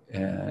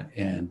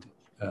and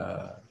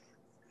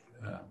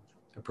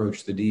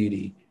approach the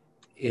deity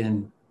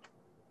in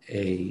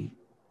a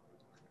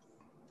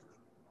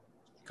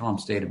calm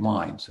state of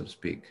mind, so to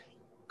speak,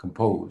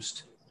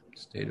 composed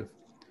state of.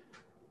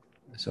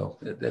 So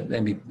that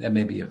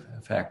may be a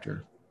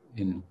factor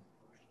in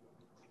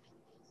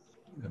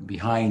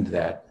behind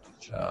that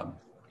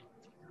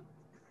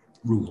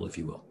rule, if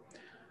you will.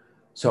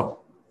 So,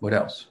 what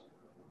else?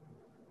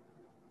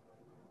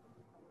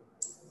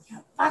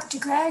 Dr.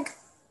 Greg?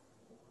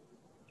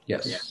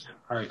 Yes.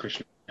 Hare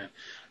Krishna.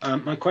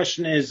 My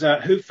question is,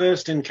 who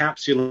first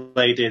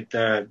encapsulated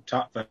the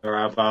tattva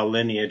of our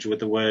lineage with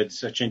the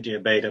words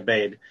Achintya Beda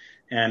Bed,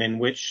 and in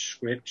which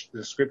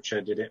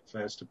scripture did it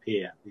first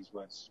appear? These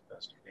words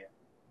first appear.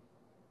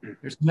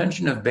 There's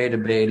mention of Beda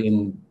Bed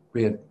in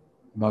Brihad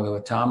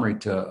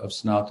Bhagavatamrita of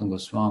Sanatana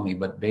Goswami,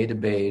 but Beda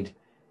Bed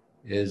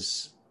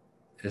is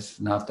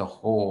not the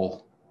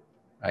whole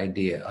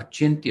idea.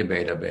 Achintya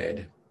Beda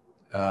Bed.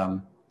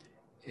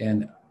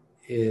 And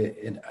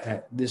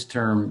this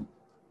term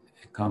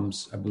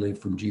comes, I believe,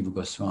 from Jiva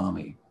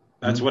Goswami.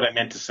 That's what I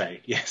meant to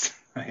say. Yes.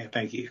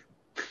 Thank you.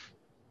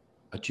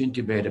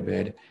 Achintya Beda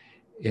Bed,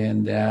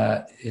 and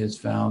that is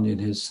found in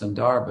his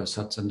Sandarbha,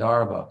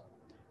 Satsandarbha.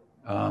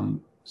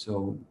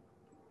 So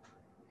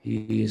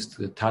he is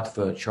the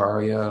Tattva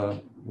Acharya.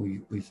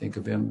 We think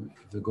of him,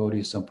 the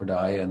Gaudiya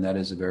Sampradaya, and that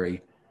is a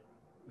very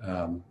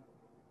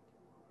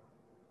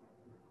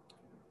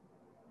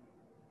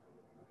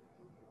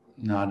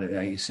not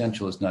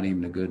essential is not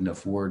even a good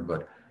enough word,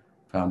 but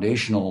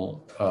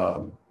foundational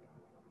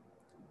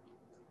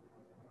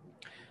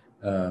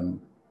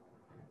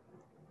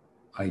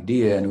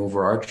idea and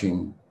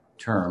overarching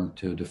term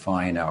to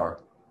define our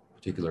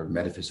particular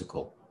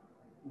metaphysical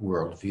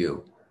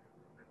worldview.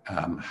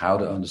 How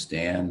to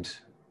understand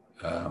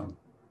God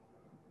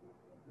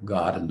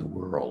and the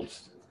world.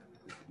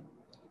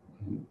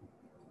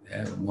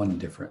 One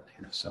different,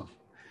 so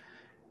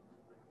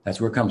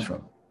that's where it comes from.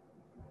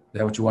 Is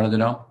that what you wanted to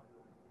know?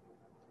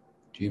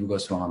 Jiva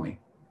Goswami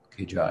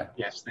Ki Jai.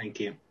 Yes, thank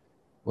you.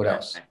 What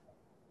else?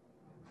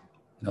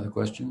 Another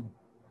question?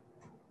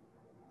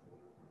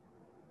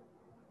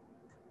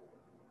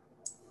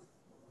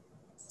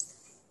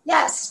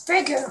 Yes,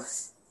 Brigu.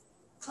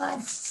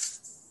 Fine.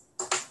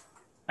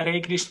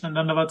 Hare Krishna,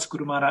 Dandavats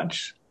Guru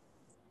Maharaj.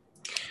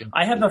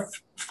 I have a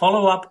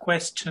follow-up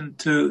question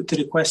to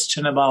the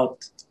question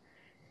about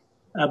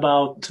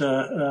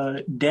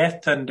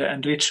death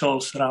and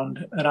rituals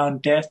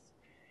around death.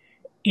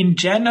 In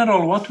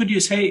general, what would you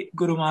say,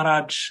 Guru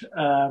Maharaj,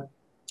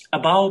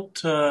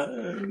 about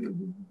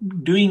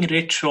doing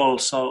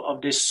rituals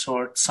of this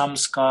sort,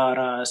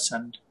 samskaras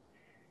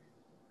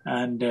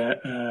and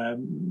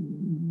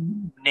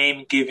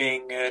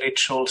name-giving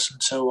rituals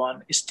and so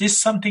on? Is this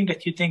something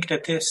that you think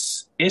that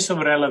is of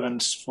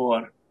relevance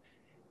for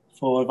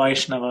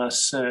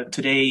Vaishnavas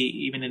today,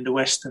 even in the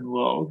Western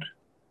world?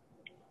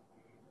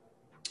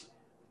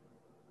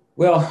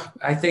 Well,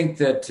 I think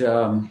that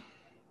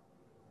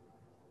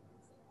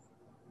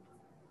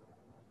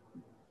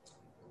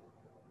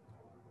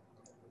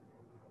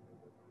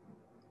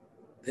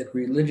that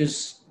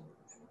religious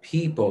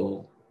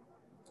people,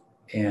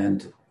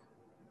 and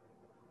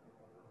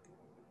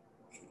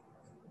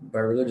by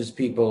religious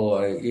people,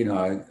 I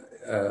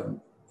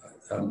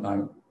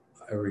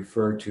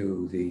refer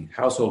to the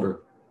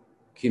householder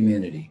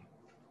community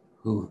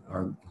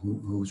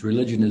whose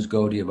religion is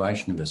Gaudiya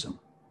Vaishnavism.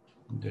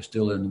 They're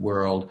still in the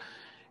world,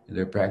 and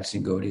they're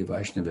practicing Gaudiya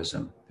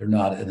Vaishnavism. They're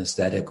not an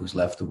ascetic who's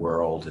left the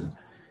world and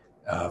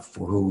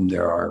for whom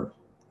there are,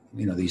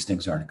 these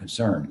things aren't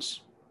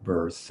concerns,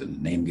 birth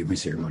and name-giving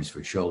ceremonies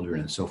for children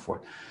and so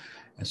forth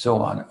and so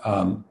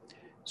on.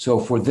 So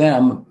for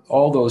them,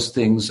 all those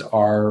things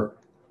are,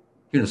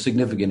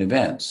 significant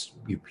events.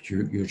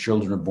 Your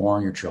children are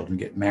born, your children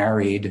get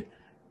married,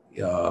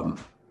 your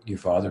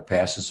father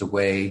passes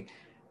away.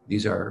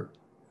 These are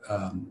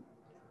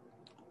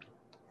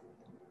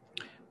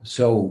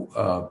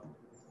so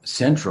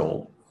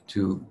central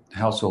to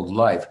household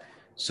life.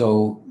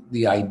 So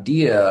the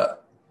idea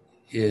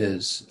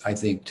is, I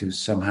think, to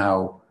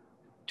somehow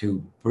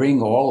to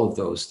bring all of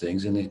those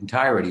things in the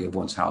entirety of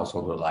one's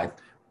household or life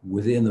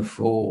within the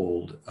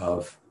fold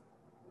of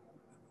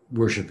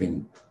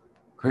worshiping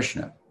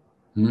Krishna.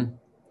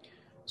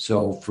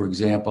 So, for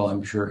example,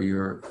 I'm sure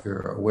you're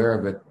aware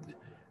of it.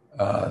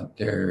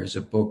 There's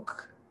a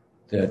book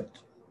that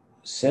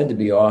said to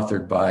be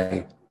authored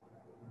by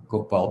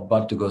Gopal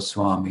Bhatta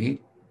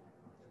Goswami,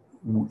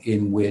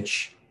 in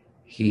which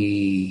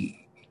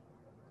he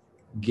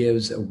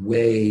gives a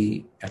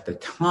way at the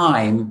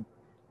time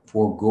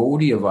for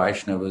Gaudiya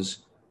Vaishnavas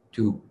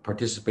to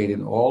participate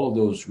in all of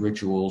those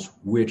rituals,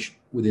 which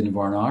within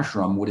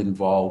Varnashram would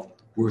involve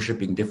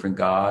worshiping different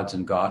gods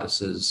and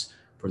goddesses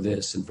for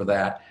this and for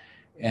that,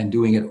 and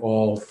doing it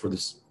all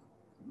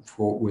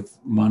with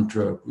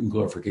mantra and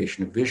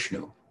glorification of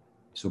Vishnu.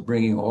 So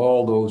bringing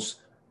all those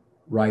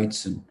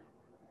rites and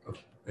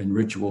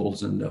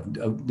rituals and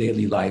of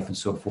daily life and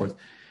so forth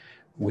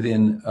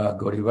within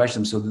Gaudiya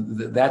Vaishnavism. So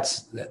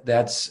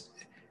that's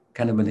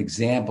kind of an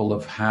example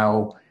of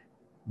how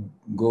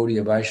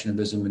Gaudiya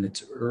Vaishnavism in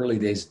its early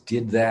days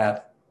did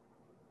that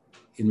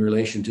in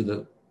relation to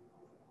the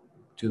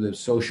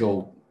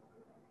social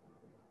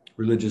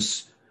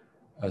religious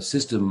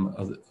system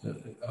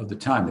of the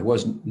time. There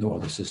wasn't no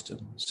other system.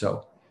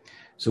 So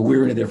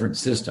we're in a different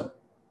system.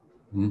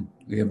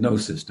 We have no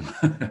system.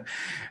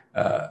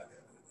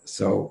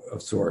 So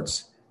of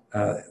sorts,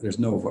 there's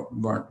no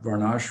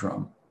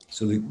varnashram.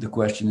 So the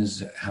question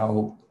is,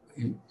 how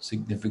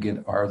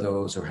significant are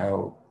those, or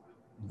how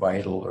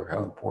vital or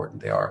how important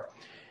they are,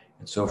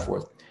 and so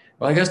forth.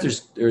 Well, I guess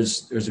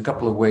there's a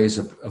couple of ways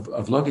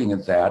of looking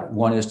at that.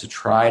 One is to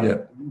try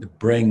to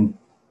bring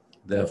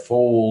the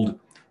fold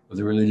of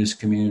the religious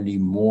community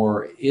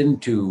more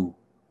into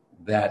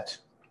that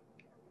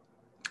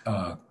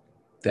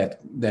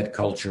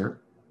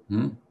culture,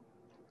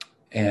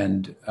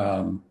 and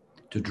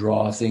to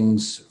draw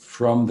things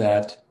from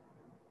that,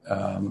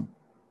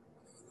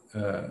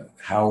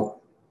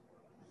 how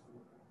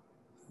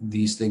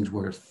these things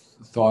were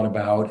thought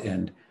about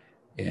and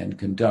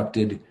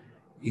conducted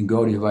in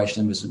Gaudiya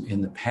Vaishnavism in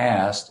the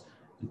past,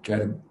 and try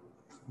to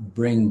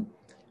bring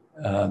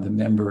the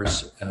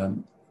members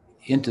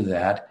into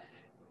that.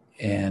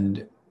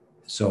 And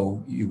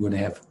so you're going to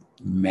have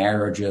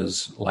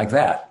marriages like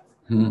that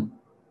from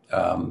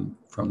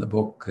the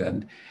book,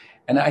 and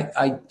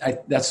I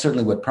that's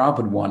certainly what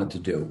Prabhupada wanted to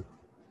do.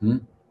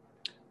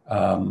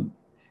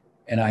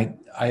 And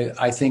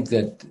I think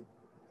that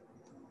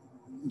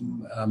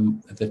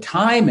at the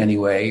time,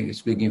 anyway,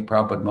 speaking of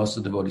Prabhupada, most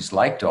of the devotees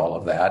liked all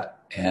of that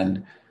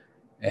and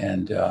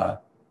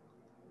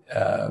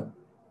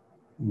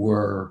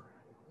were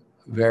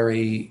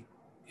very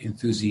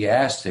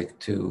enthusiastic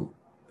to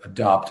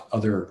adopt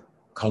other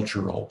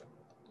cultural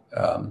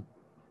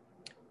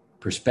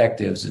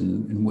perspectives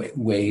and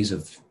ways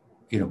of,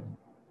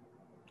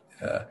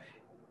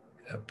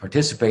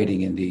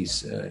 participating in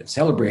these,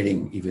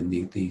 celebrating even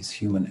these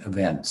human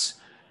events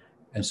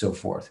and so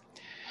forth.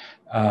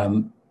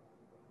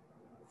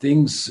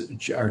 things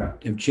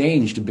have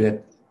changed a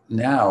bit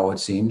now, it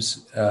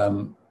seems,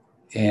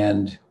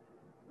 and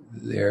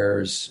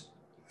there's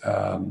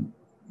I'm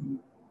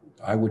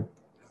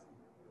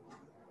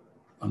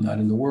not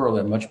in the world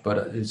that much, but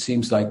it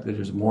seems like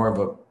there's more of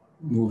a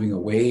moving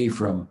away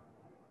from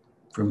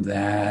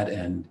that,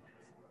 and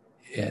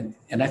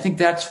I think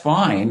that's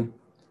fine,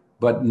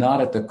 but not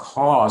at the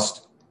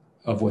cost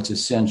of what's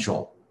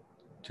essential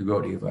to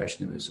Gaudiya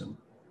Vaishnavism.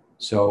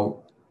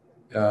 So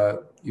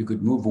you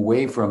could move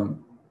away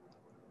from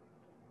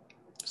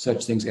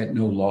such things at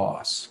no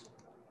loss,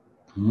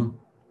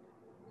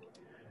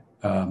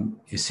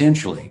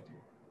 essentially.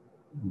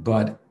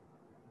 But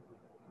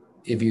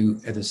if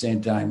you, at the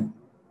same time,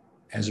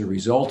 as a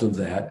result of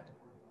that,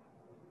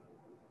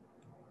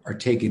 are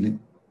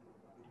taken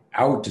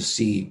out to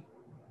sea,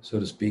 so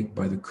to speak,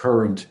 by the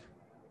current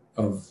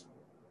of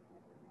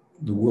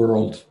the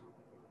world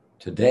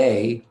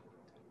today,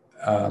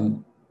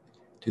 to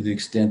the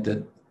extent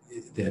that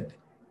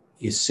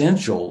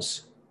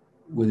essentials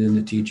within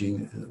the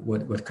teaching,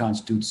 what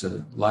constitutes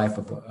a life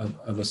of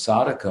a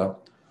sadhaka,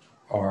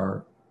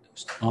 are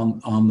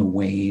on the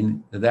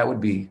wane, that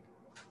would be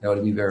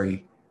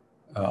very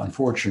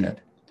unfortunate.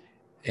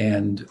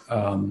 And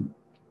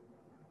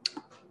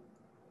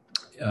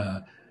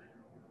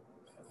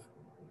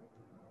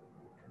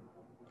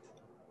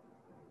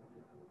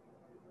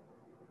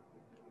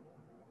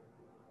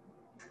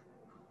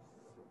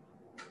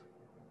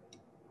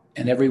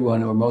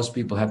everyone or most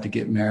people have to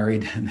get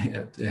married, and they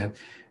have to have,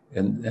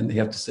 and they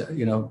have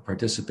to,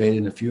 participate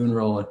in a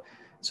funeral.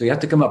 So you have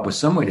to come up with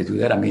some way to do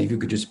that. I mean, if you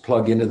could just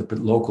plug into the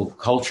local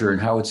culture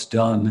and how it's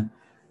done,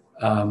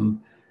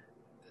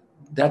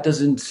 that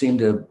doesn't seem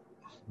to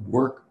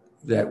work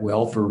that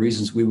well for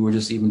reasons we were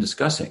just even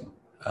discussing.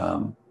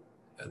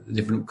 The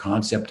different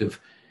concept of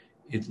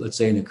it, let's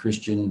say in a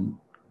Christian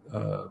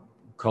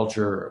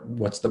culture,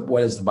 what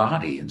is the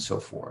body and so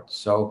forth.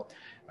 So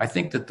I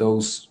think that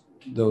those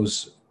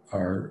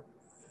are,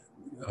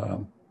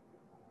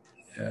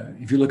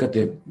 if you look at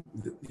the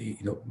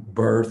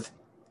birth,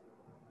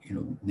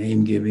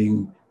 name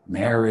giving,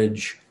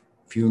 marriage,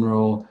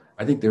 funeral,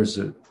 I think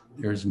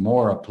there's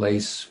more a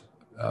place.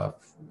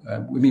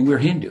 We're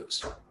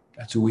Hindus.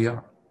 That's who we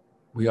are.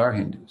 We are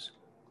Hindus.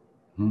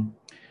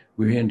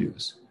 We're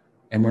Hindus,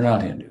 and we're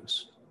not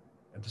Hindus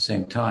at the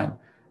same time.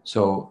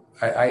 So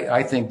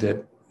I think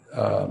that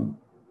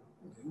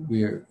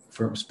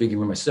speaking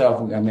for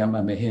myself,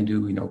 I'm a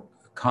Hindu,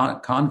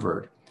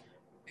 convert,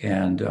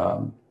 and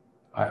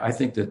I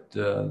think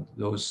that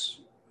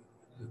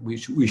we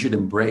should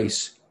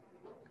embrace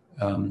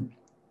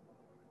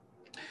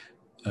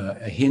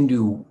a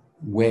Hindu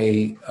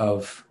way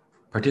of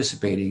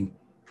participating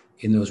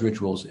in those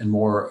rituals, and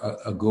more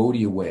a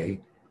Gaudiya way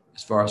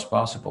as far as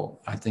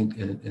possible. I think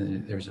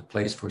there's a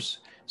place for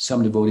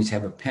some devotees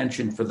have a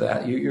penchant for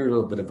that. You're a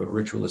little bit of a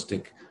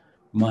ritualistic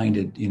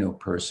minded,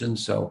 person.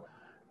 So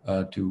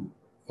to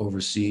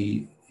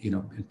oversee,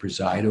 and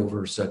preside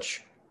over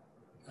such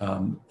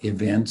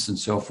events and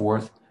so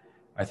forth,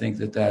 I think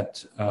that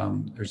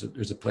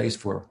there's a place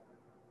for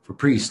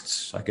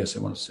priests, I guess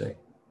I want to say,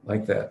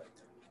 like that.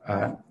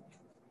 I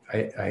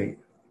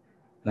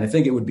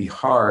think it would be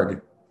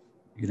hard,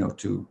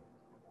 to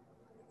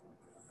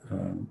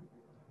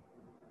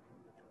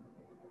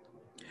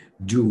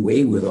do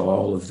away with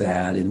all of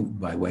that, and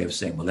by way of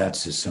saying, well,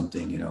 that's just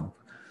something,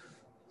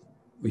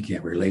 we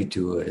can't relate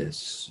to it.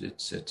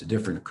 It's a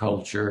different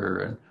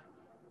culture,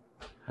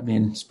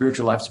 and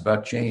spiritual life's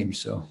about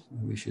change, so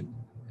we should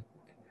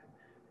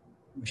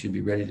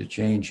be ready to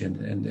change,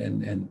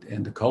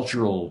 and the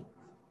cultural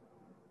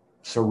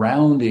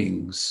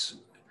surroundings,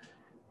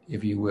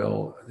 if you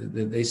will,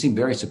 they seem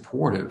very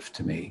supportive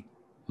to me.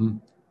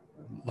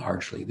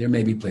 Largely, there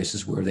may be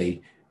places where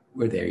they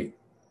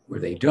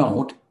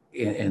don't,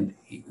 and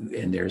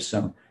there's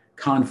some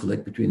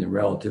conflict between the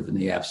relative and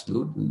the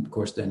absolute, and of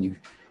course then you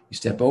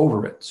step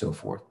over it, so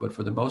forth. But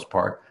for the most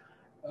part,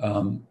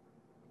 or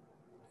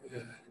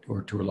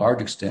to a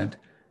large extent,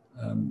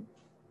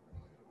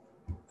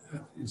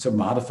 it's a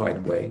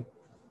modified way,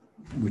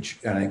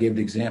 and I gave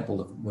the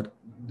example of what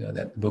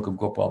that book of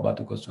Gopal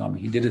Bhatta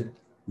Goswami, he did it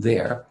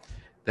there.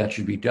 That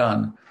should be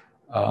done.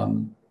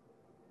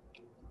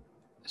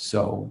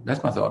 So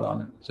that's my thought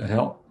on it. Does that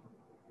help?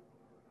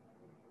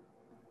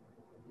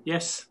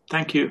 Yes,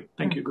 thank you,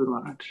 Guru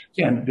Maharaj.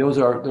 Yeah, and those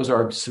are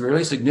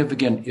really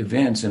significant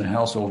events in a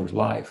householder's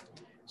life.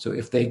 So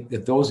if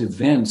those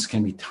events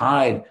can be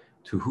tied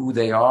to who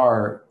they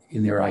are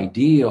in their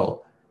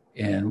ideal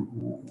and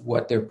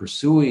what they're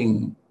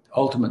pursuing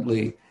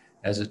ultimately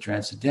as a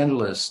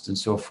transcendentalist and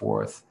so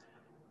forth,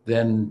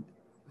 then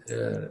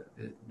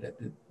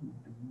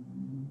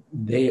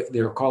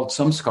they're called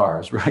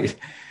samskars, right?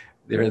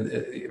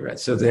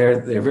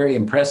 They're very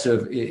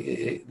impressive.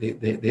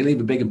 They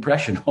leave a big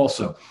impression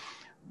also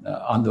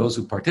on those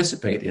who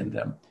participate in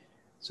them.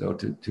 So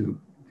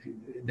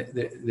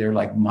they're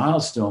like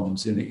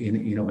milestones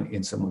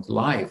in someone's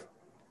life.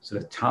 So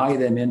to tie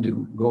them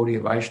into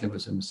Gaudiya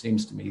Vaishnavism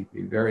seems to me to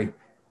be a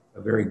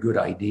very good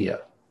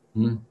idea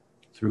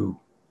through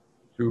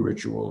through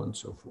ritual and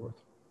so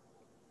forth.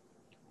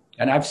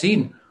 And I've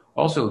seen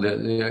also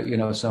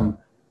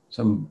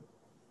some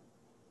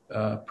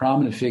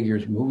prominent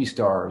figures, movie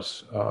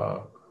stars,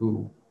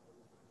 who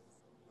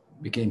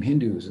became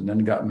Hindus and then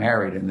got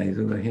married, and they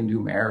did a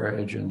Hindu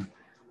marriage and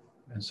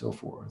so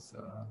forth.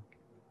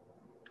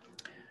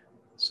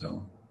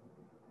 So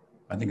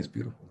I think it's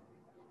beautiful.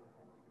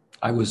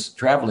 I was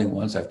traveling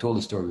once. I've told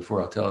the story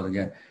before. I'll tell it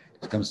again.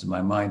 It comes to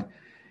my mind.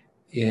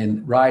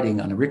 In riding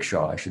on a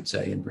rickshaw, I should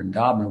say, in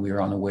Vrindavan, we were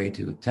on the way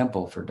to a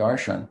temple for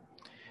darshan,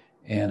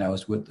 and there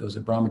was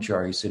a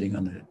brahmachari sitting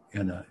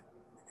in a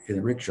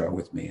rickshaw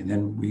with me, and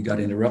then we got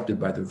interrupted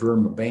by the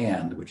Verma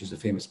band, which is a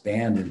famous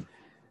band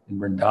in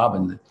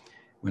Vrindavan.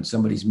 When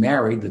somebody's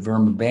married, the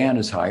Verma band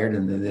is hired,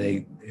 and then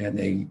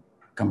they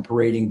come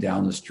parading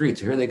down the street.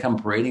 So here they come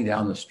parading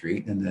down the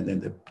street, and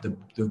then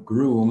the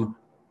groom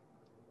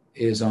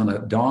is on a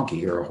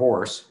donkey or a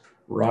horse,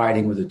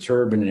 riding with a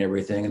turban and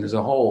everything, and there's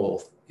a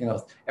whole,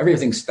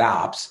 everything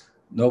stops.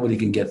 Nobody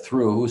can get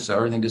through, so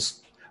everything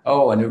just,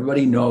 and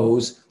everybody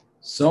knows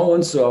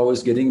so-and-so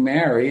is getting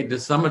married to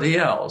somebody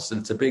else,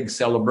 and it's a big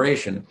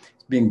celebration.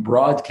 It's being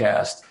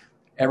broadcast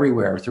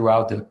everywhere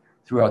throughout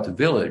the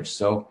village.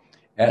 So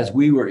as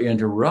we were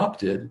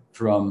interrupted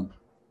from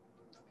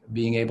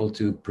being able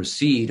to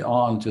proceed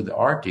on to the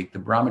Arctic, the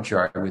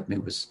brahmachari with me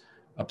was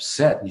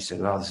upset, and he said,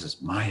 this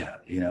is Maya,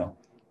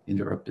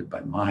 interrupted by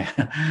Maya.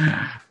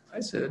 I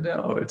said,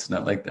 no, it's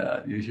not like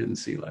that. You shouldn't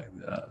see like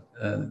that.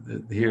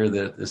 Here,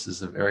 that this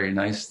is a very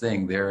nice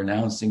thing. They're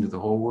announcing to the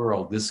whole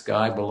world, this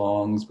guy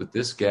belongs with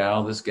this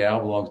gal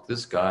belongs with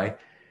this guy.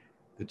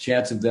 The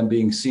chance of them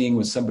being seen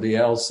with somebody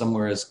else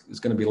somewhere is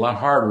going to be a lot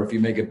harder if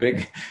you make a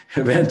big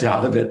event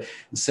out of it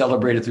and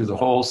celebrate it through the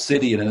whole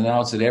city and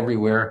announce it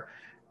everywhere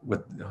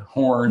with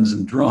horns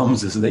and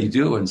drums as they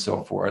do and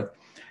so forth.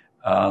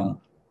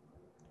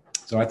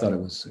 So I thought it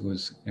was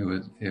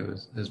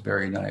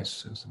very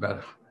nice. It was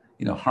about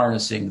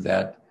harnessing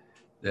that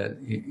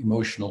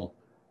emotional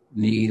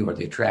need or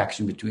the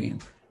attraction between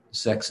the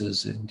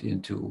sexes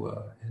into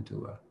an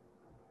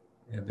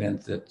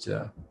event that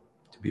to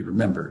be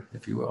remembered,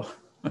 if you will.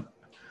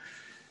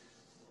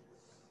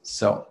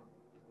 So,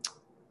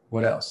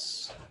 what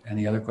else?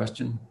 Any other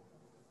question?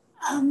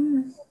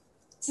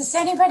 Does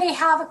anybody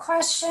have a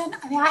question?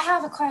 I mean, I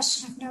have a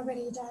question if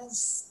nobody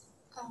does.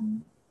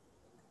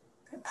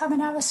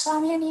 Pamanava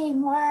Swami, any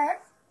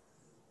more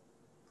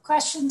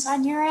questions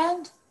on your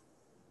end?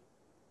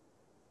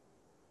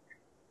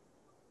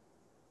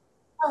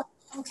 Oh,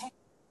 okay.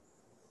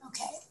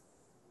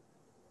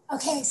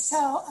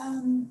 So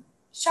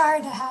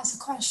Sharda has a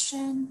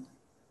question.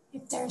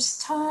 If there's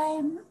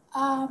time,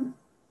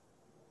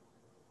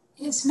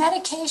 is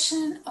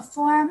medication a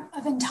form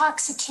of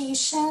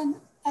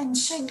intoxication? And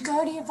should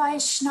Gaudiya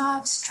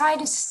Vaishnavas try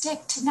to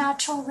stick to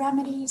natural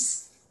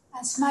remedies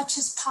as much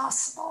as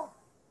possible?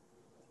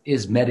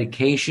 Is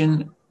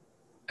medication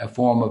a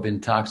form of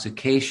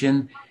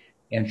intoxication?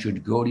 And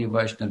should Gaudiya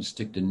Vaishnavas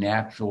stick to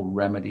natural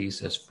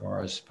remedies as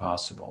far as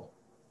possible?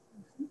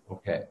 Mm-hmm.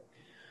 Okay.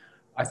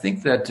 I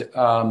think that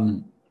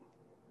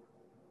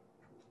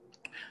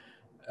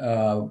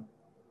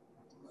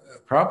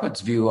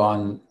Prabhupada's view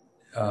on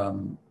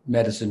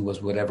medicine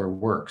was whatever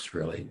works,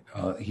 really.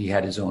 He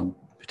had his own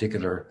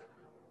particular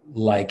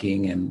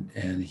liking,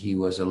 and he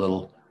was a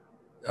little,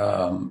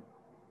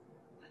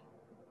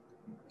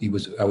 he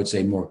was, I would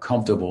say, more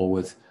comfortable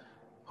with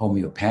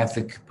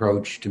homeopathic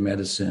approach to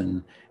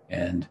medicine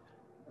and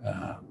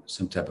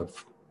some type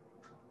of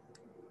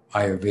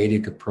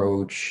Ayurvedic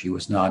approach. He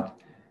was not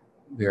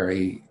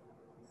very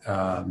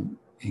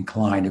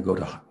inclined to go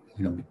to,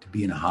 to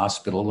be in a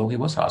hospital, although he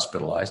was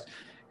hospitalized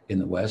in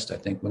the West, I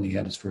think, when he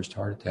had his first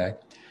heart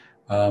attack.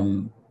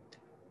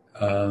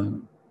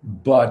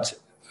 But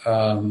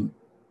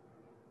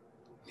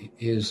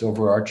his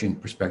overarching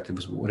perspective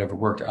was whatever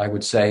worked. I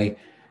would say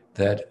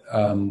that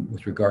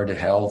with regard to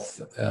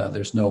health,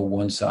 there's no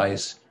one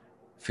size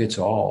fits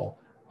all.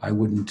 I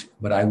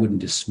wouldn't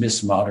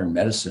dismiss modern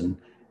medicine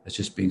as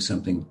just being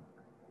something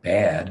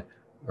bad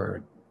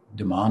or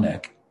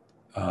demonic.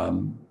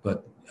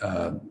 But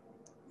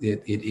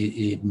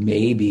it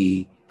may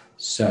be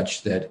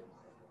such that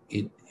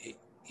it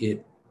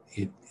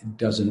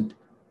doesn't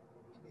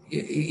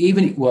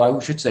even, well, I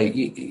should say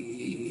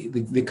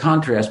the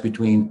contrast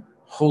between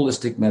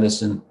holistic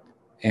medicine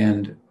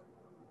and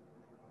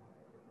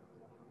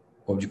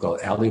what would you call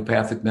it,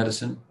 allopathic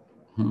medicine?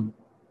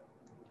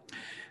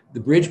 The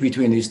bridge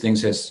between these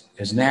things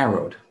has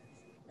narrowed,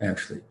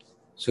 actually.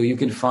 So you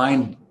can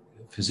find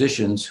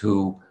physicians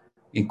who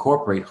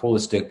incorporate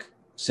holistic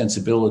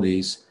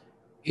sensibilities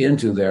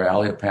into their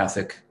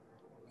allopathic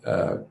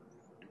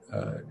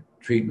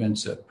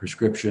treatments,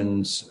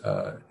 prescriptions,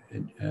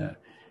 and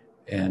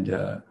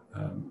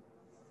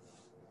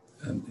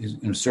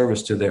in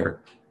service to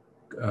their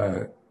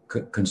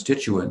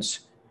constituents.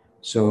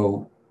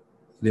 So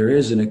there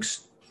has in the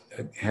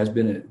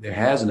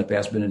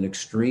past been an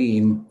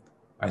extreme,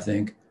 I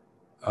think,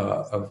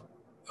 of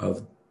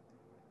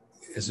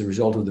as a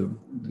result of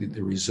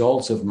the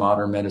results of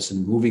modern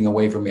medicine moving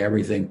away from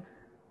everything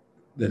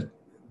that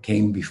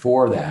came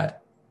before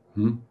that.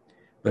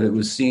 But it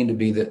was seen to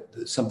be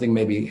that something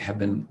maybe have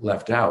been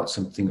left out,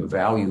 something of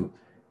value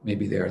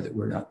maybe there that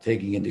we're not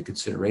taking into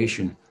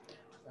consideration,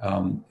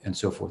 and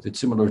so forth. It's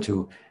similar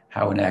to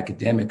how in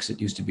academics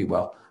it used to be,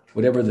 well,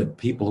 whatever the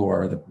people who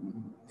are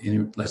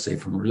let's say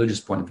from a religious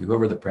point of view,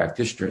 whoever the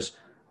practitioners,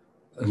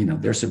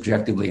 they're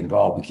subjectively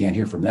involved. We can't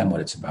hear from them what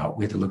it's about.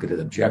 We have to look at it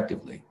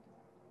objectively.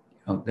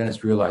 Then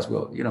it's realized,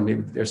 well,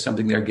 maybe there's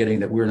something they're getting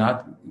that we're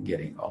not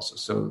getting also.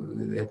 So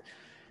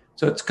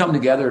it's come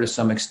together to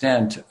some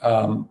extent.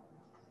 But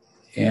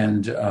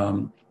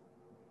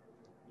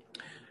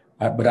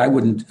I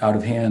wouldn't out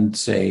of hand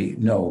say,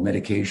 no,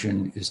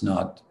 medication is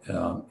not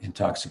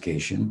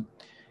intoxication.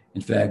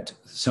 In fact,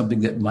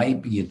 something that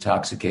might be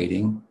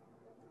intoxicating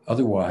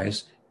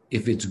otherwise,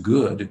 if it's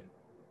good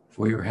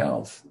for your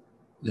health,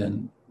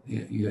 then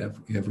you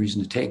have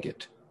reason to take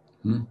it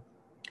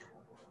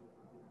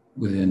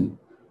within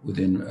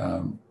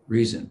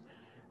reason.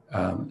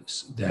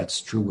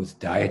 That's true with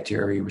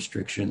dietary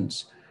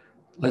restrictions.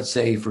 Let's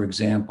say, for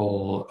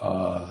example,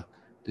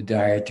 the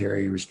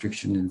dietary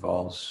restriction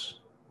involves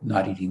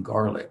not eating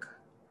garlic.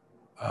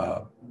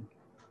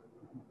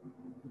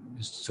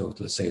 So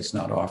let's say it's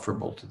not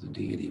offerable to the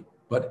deity,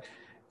 but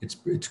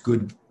it's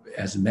good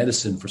as a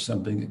medicine for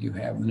something that you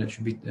have, then it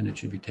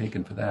should be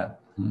taken for that.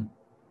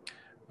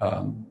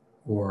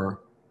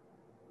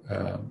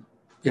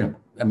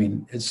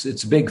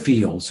 It's a big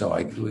field, so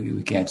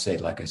we can't say,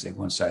 like I say,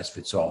 one size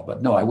fits all.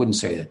 But no, I wouldn't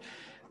say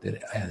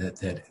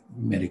that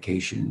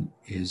medication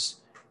is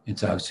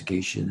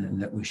intoxication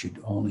and that we should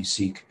only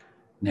seek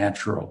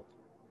natural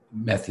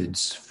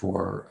methods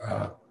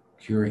for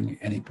curing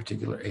any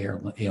particular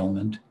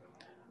ailment.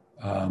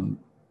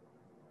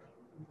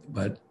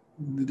 But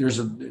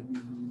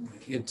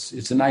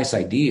it's a nice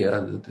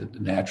idea that the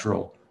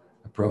natural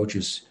approach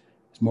is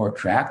more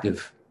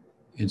attractive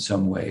in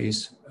some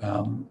ways.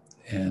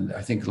 And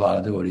I think a lot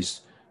of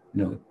devotees,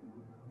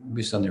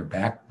 based on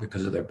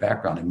because of their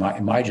background, in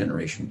my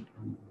generation,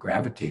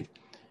 gravitate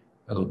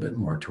a little bit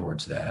more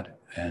towards that.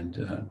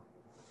 And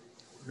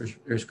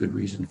there's good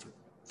reason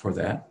for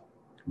that.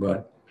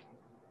 But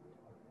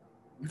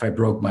if I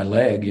broke my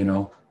leg,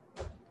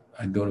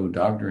 I'd go to a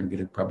doctor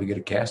and probably get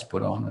a cast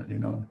put on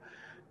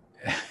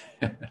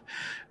it,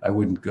 I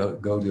wouldn't go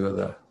to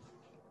the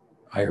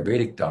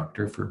Ayurvedic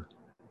doctor for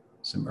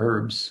some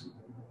herbs.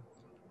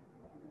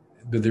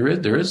 But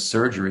there is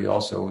surgery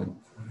also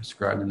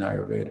prescribed in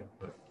Ayurveda.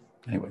 But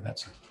anyway,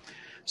 that's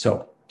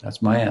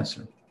my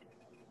answer.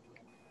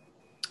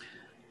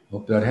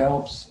 Hope that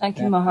helps. Thank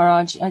you,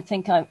 Maharaj. I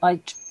think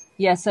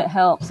yes, it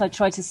helps. I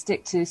try to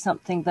stick to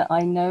something that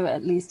I know.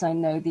 At least I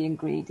know the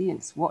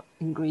ingredients, what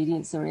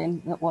ingredients are in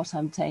what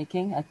I'm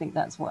taking. I think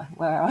that's where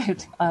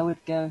I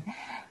would go.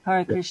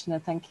 Hare Krishna.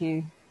 Thank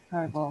you.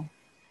 Haribol.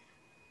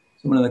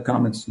 Someone in the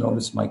comments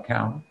noticed my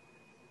cow,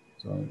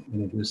 so I'm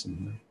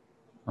introducing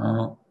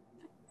her.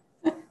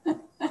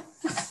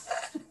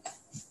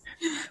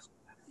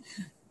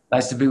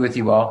 Nice to be with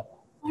you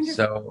all. Wonderful.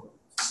 So,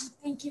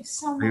 thank you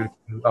so much.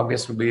 I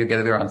guess we'll be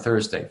together on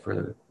Thursday for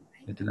the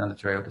Nityananda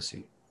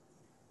Trayodasi.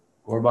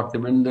 Gaur Bhakta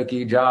Vrinda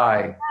ki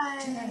jai.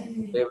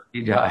 Deva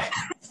ki jai.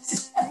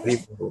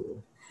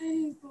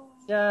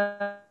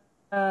 Jai.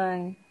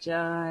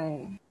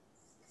 Jai.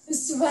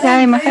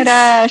 Jai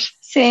Maharaj.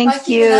 Thank you.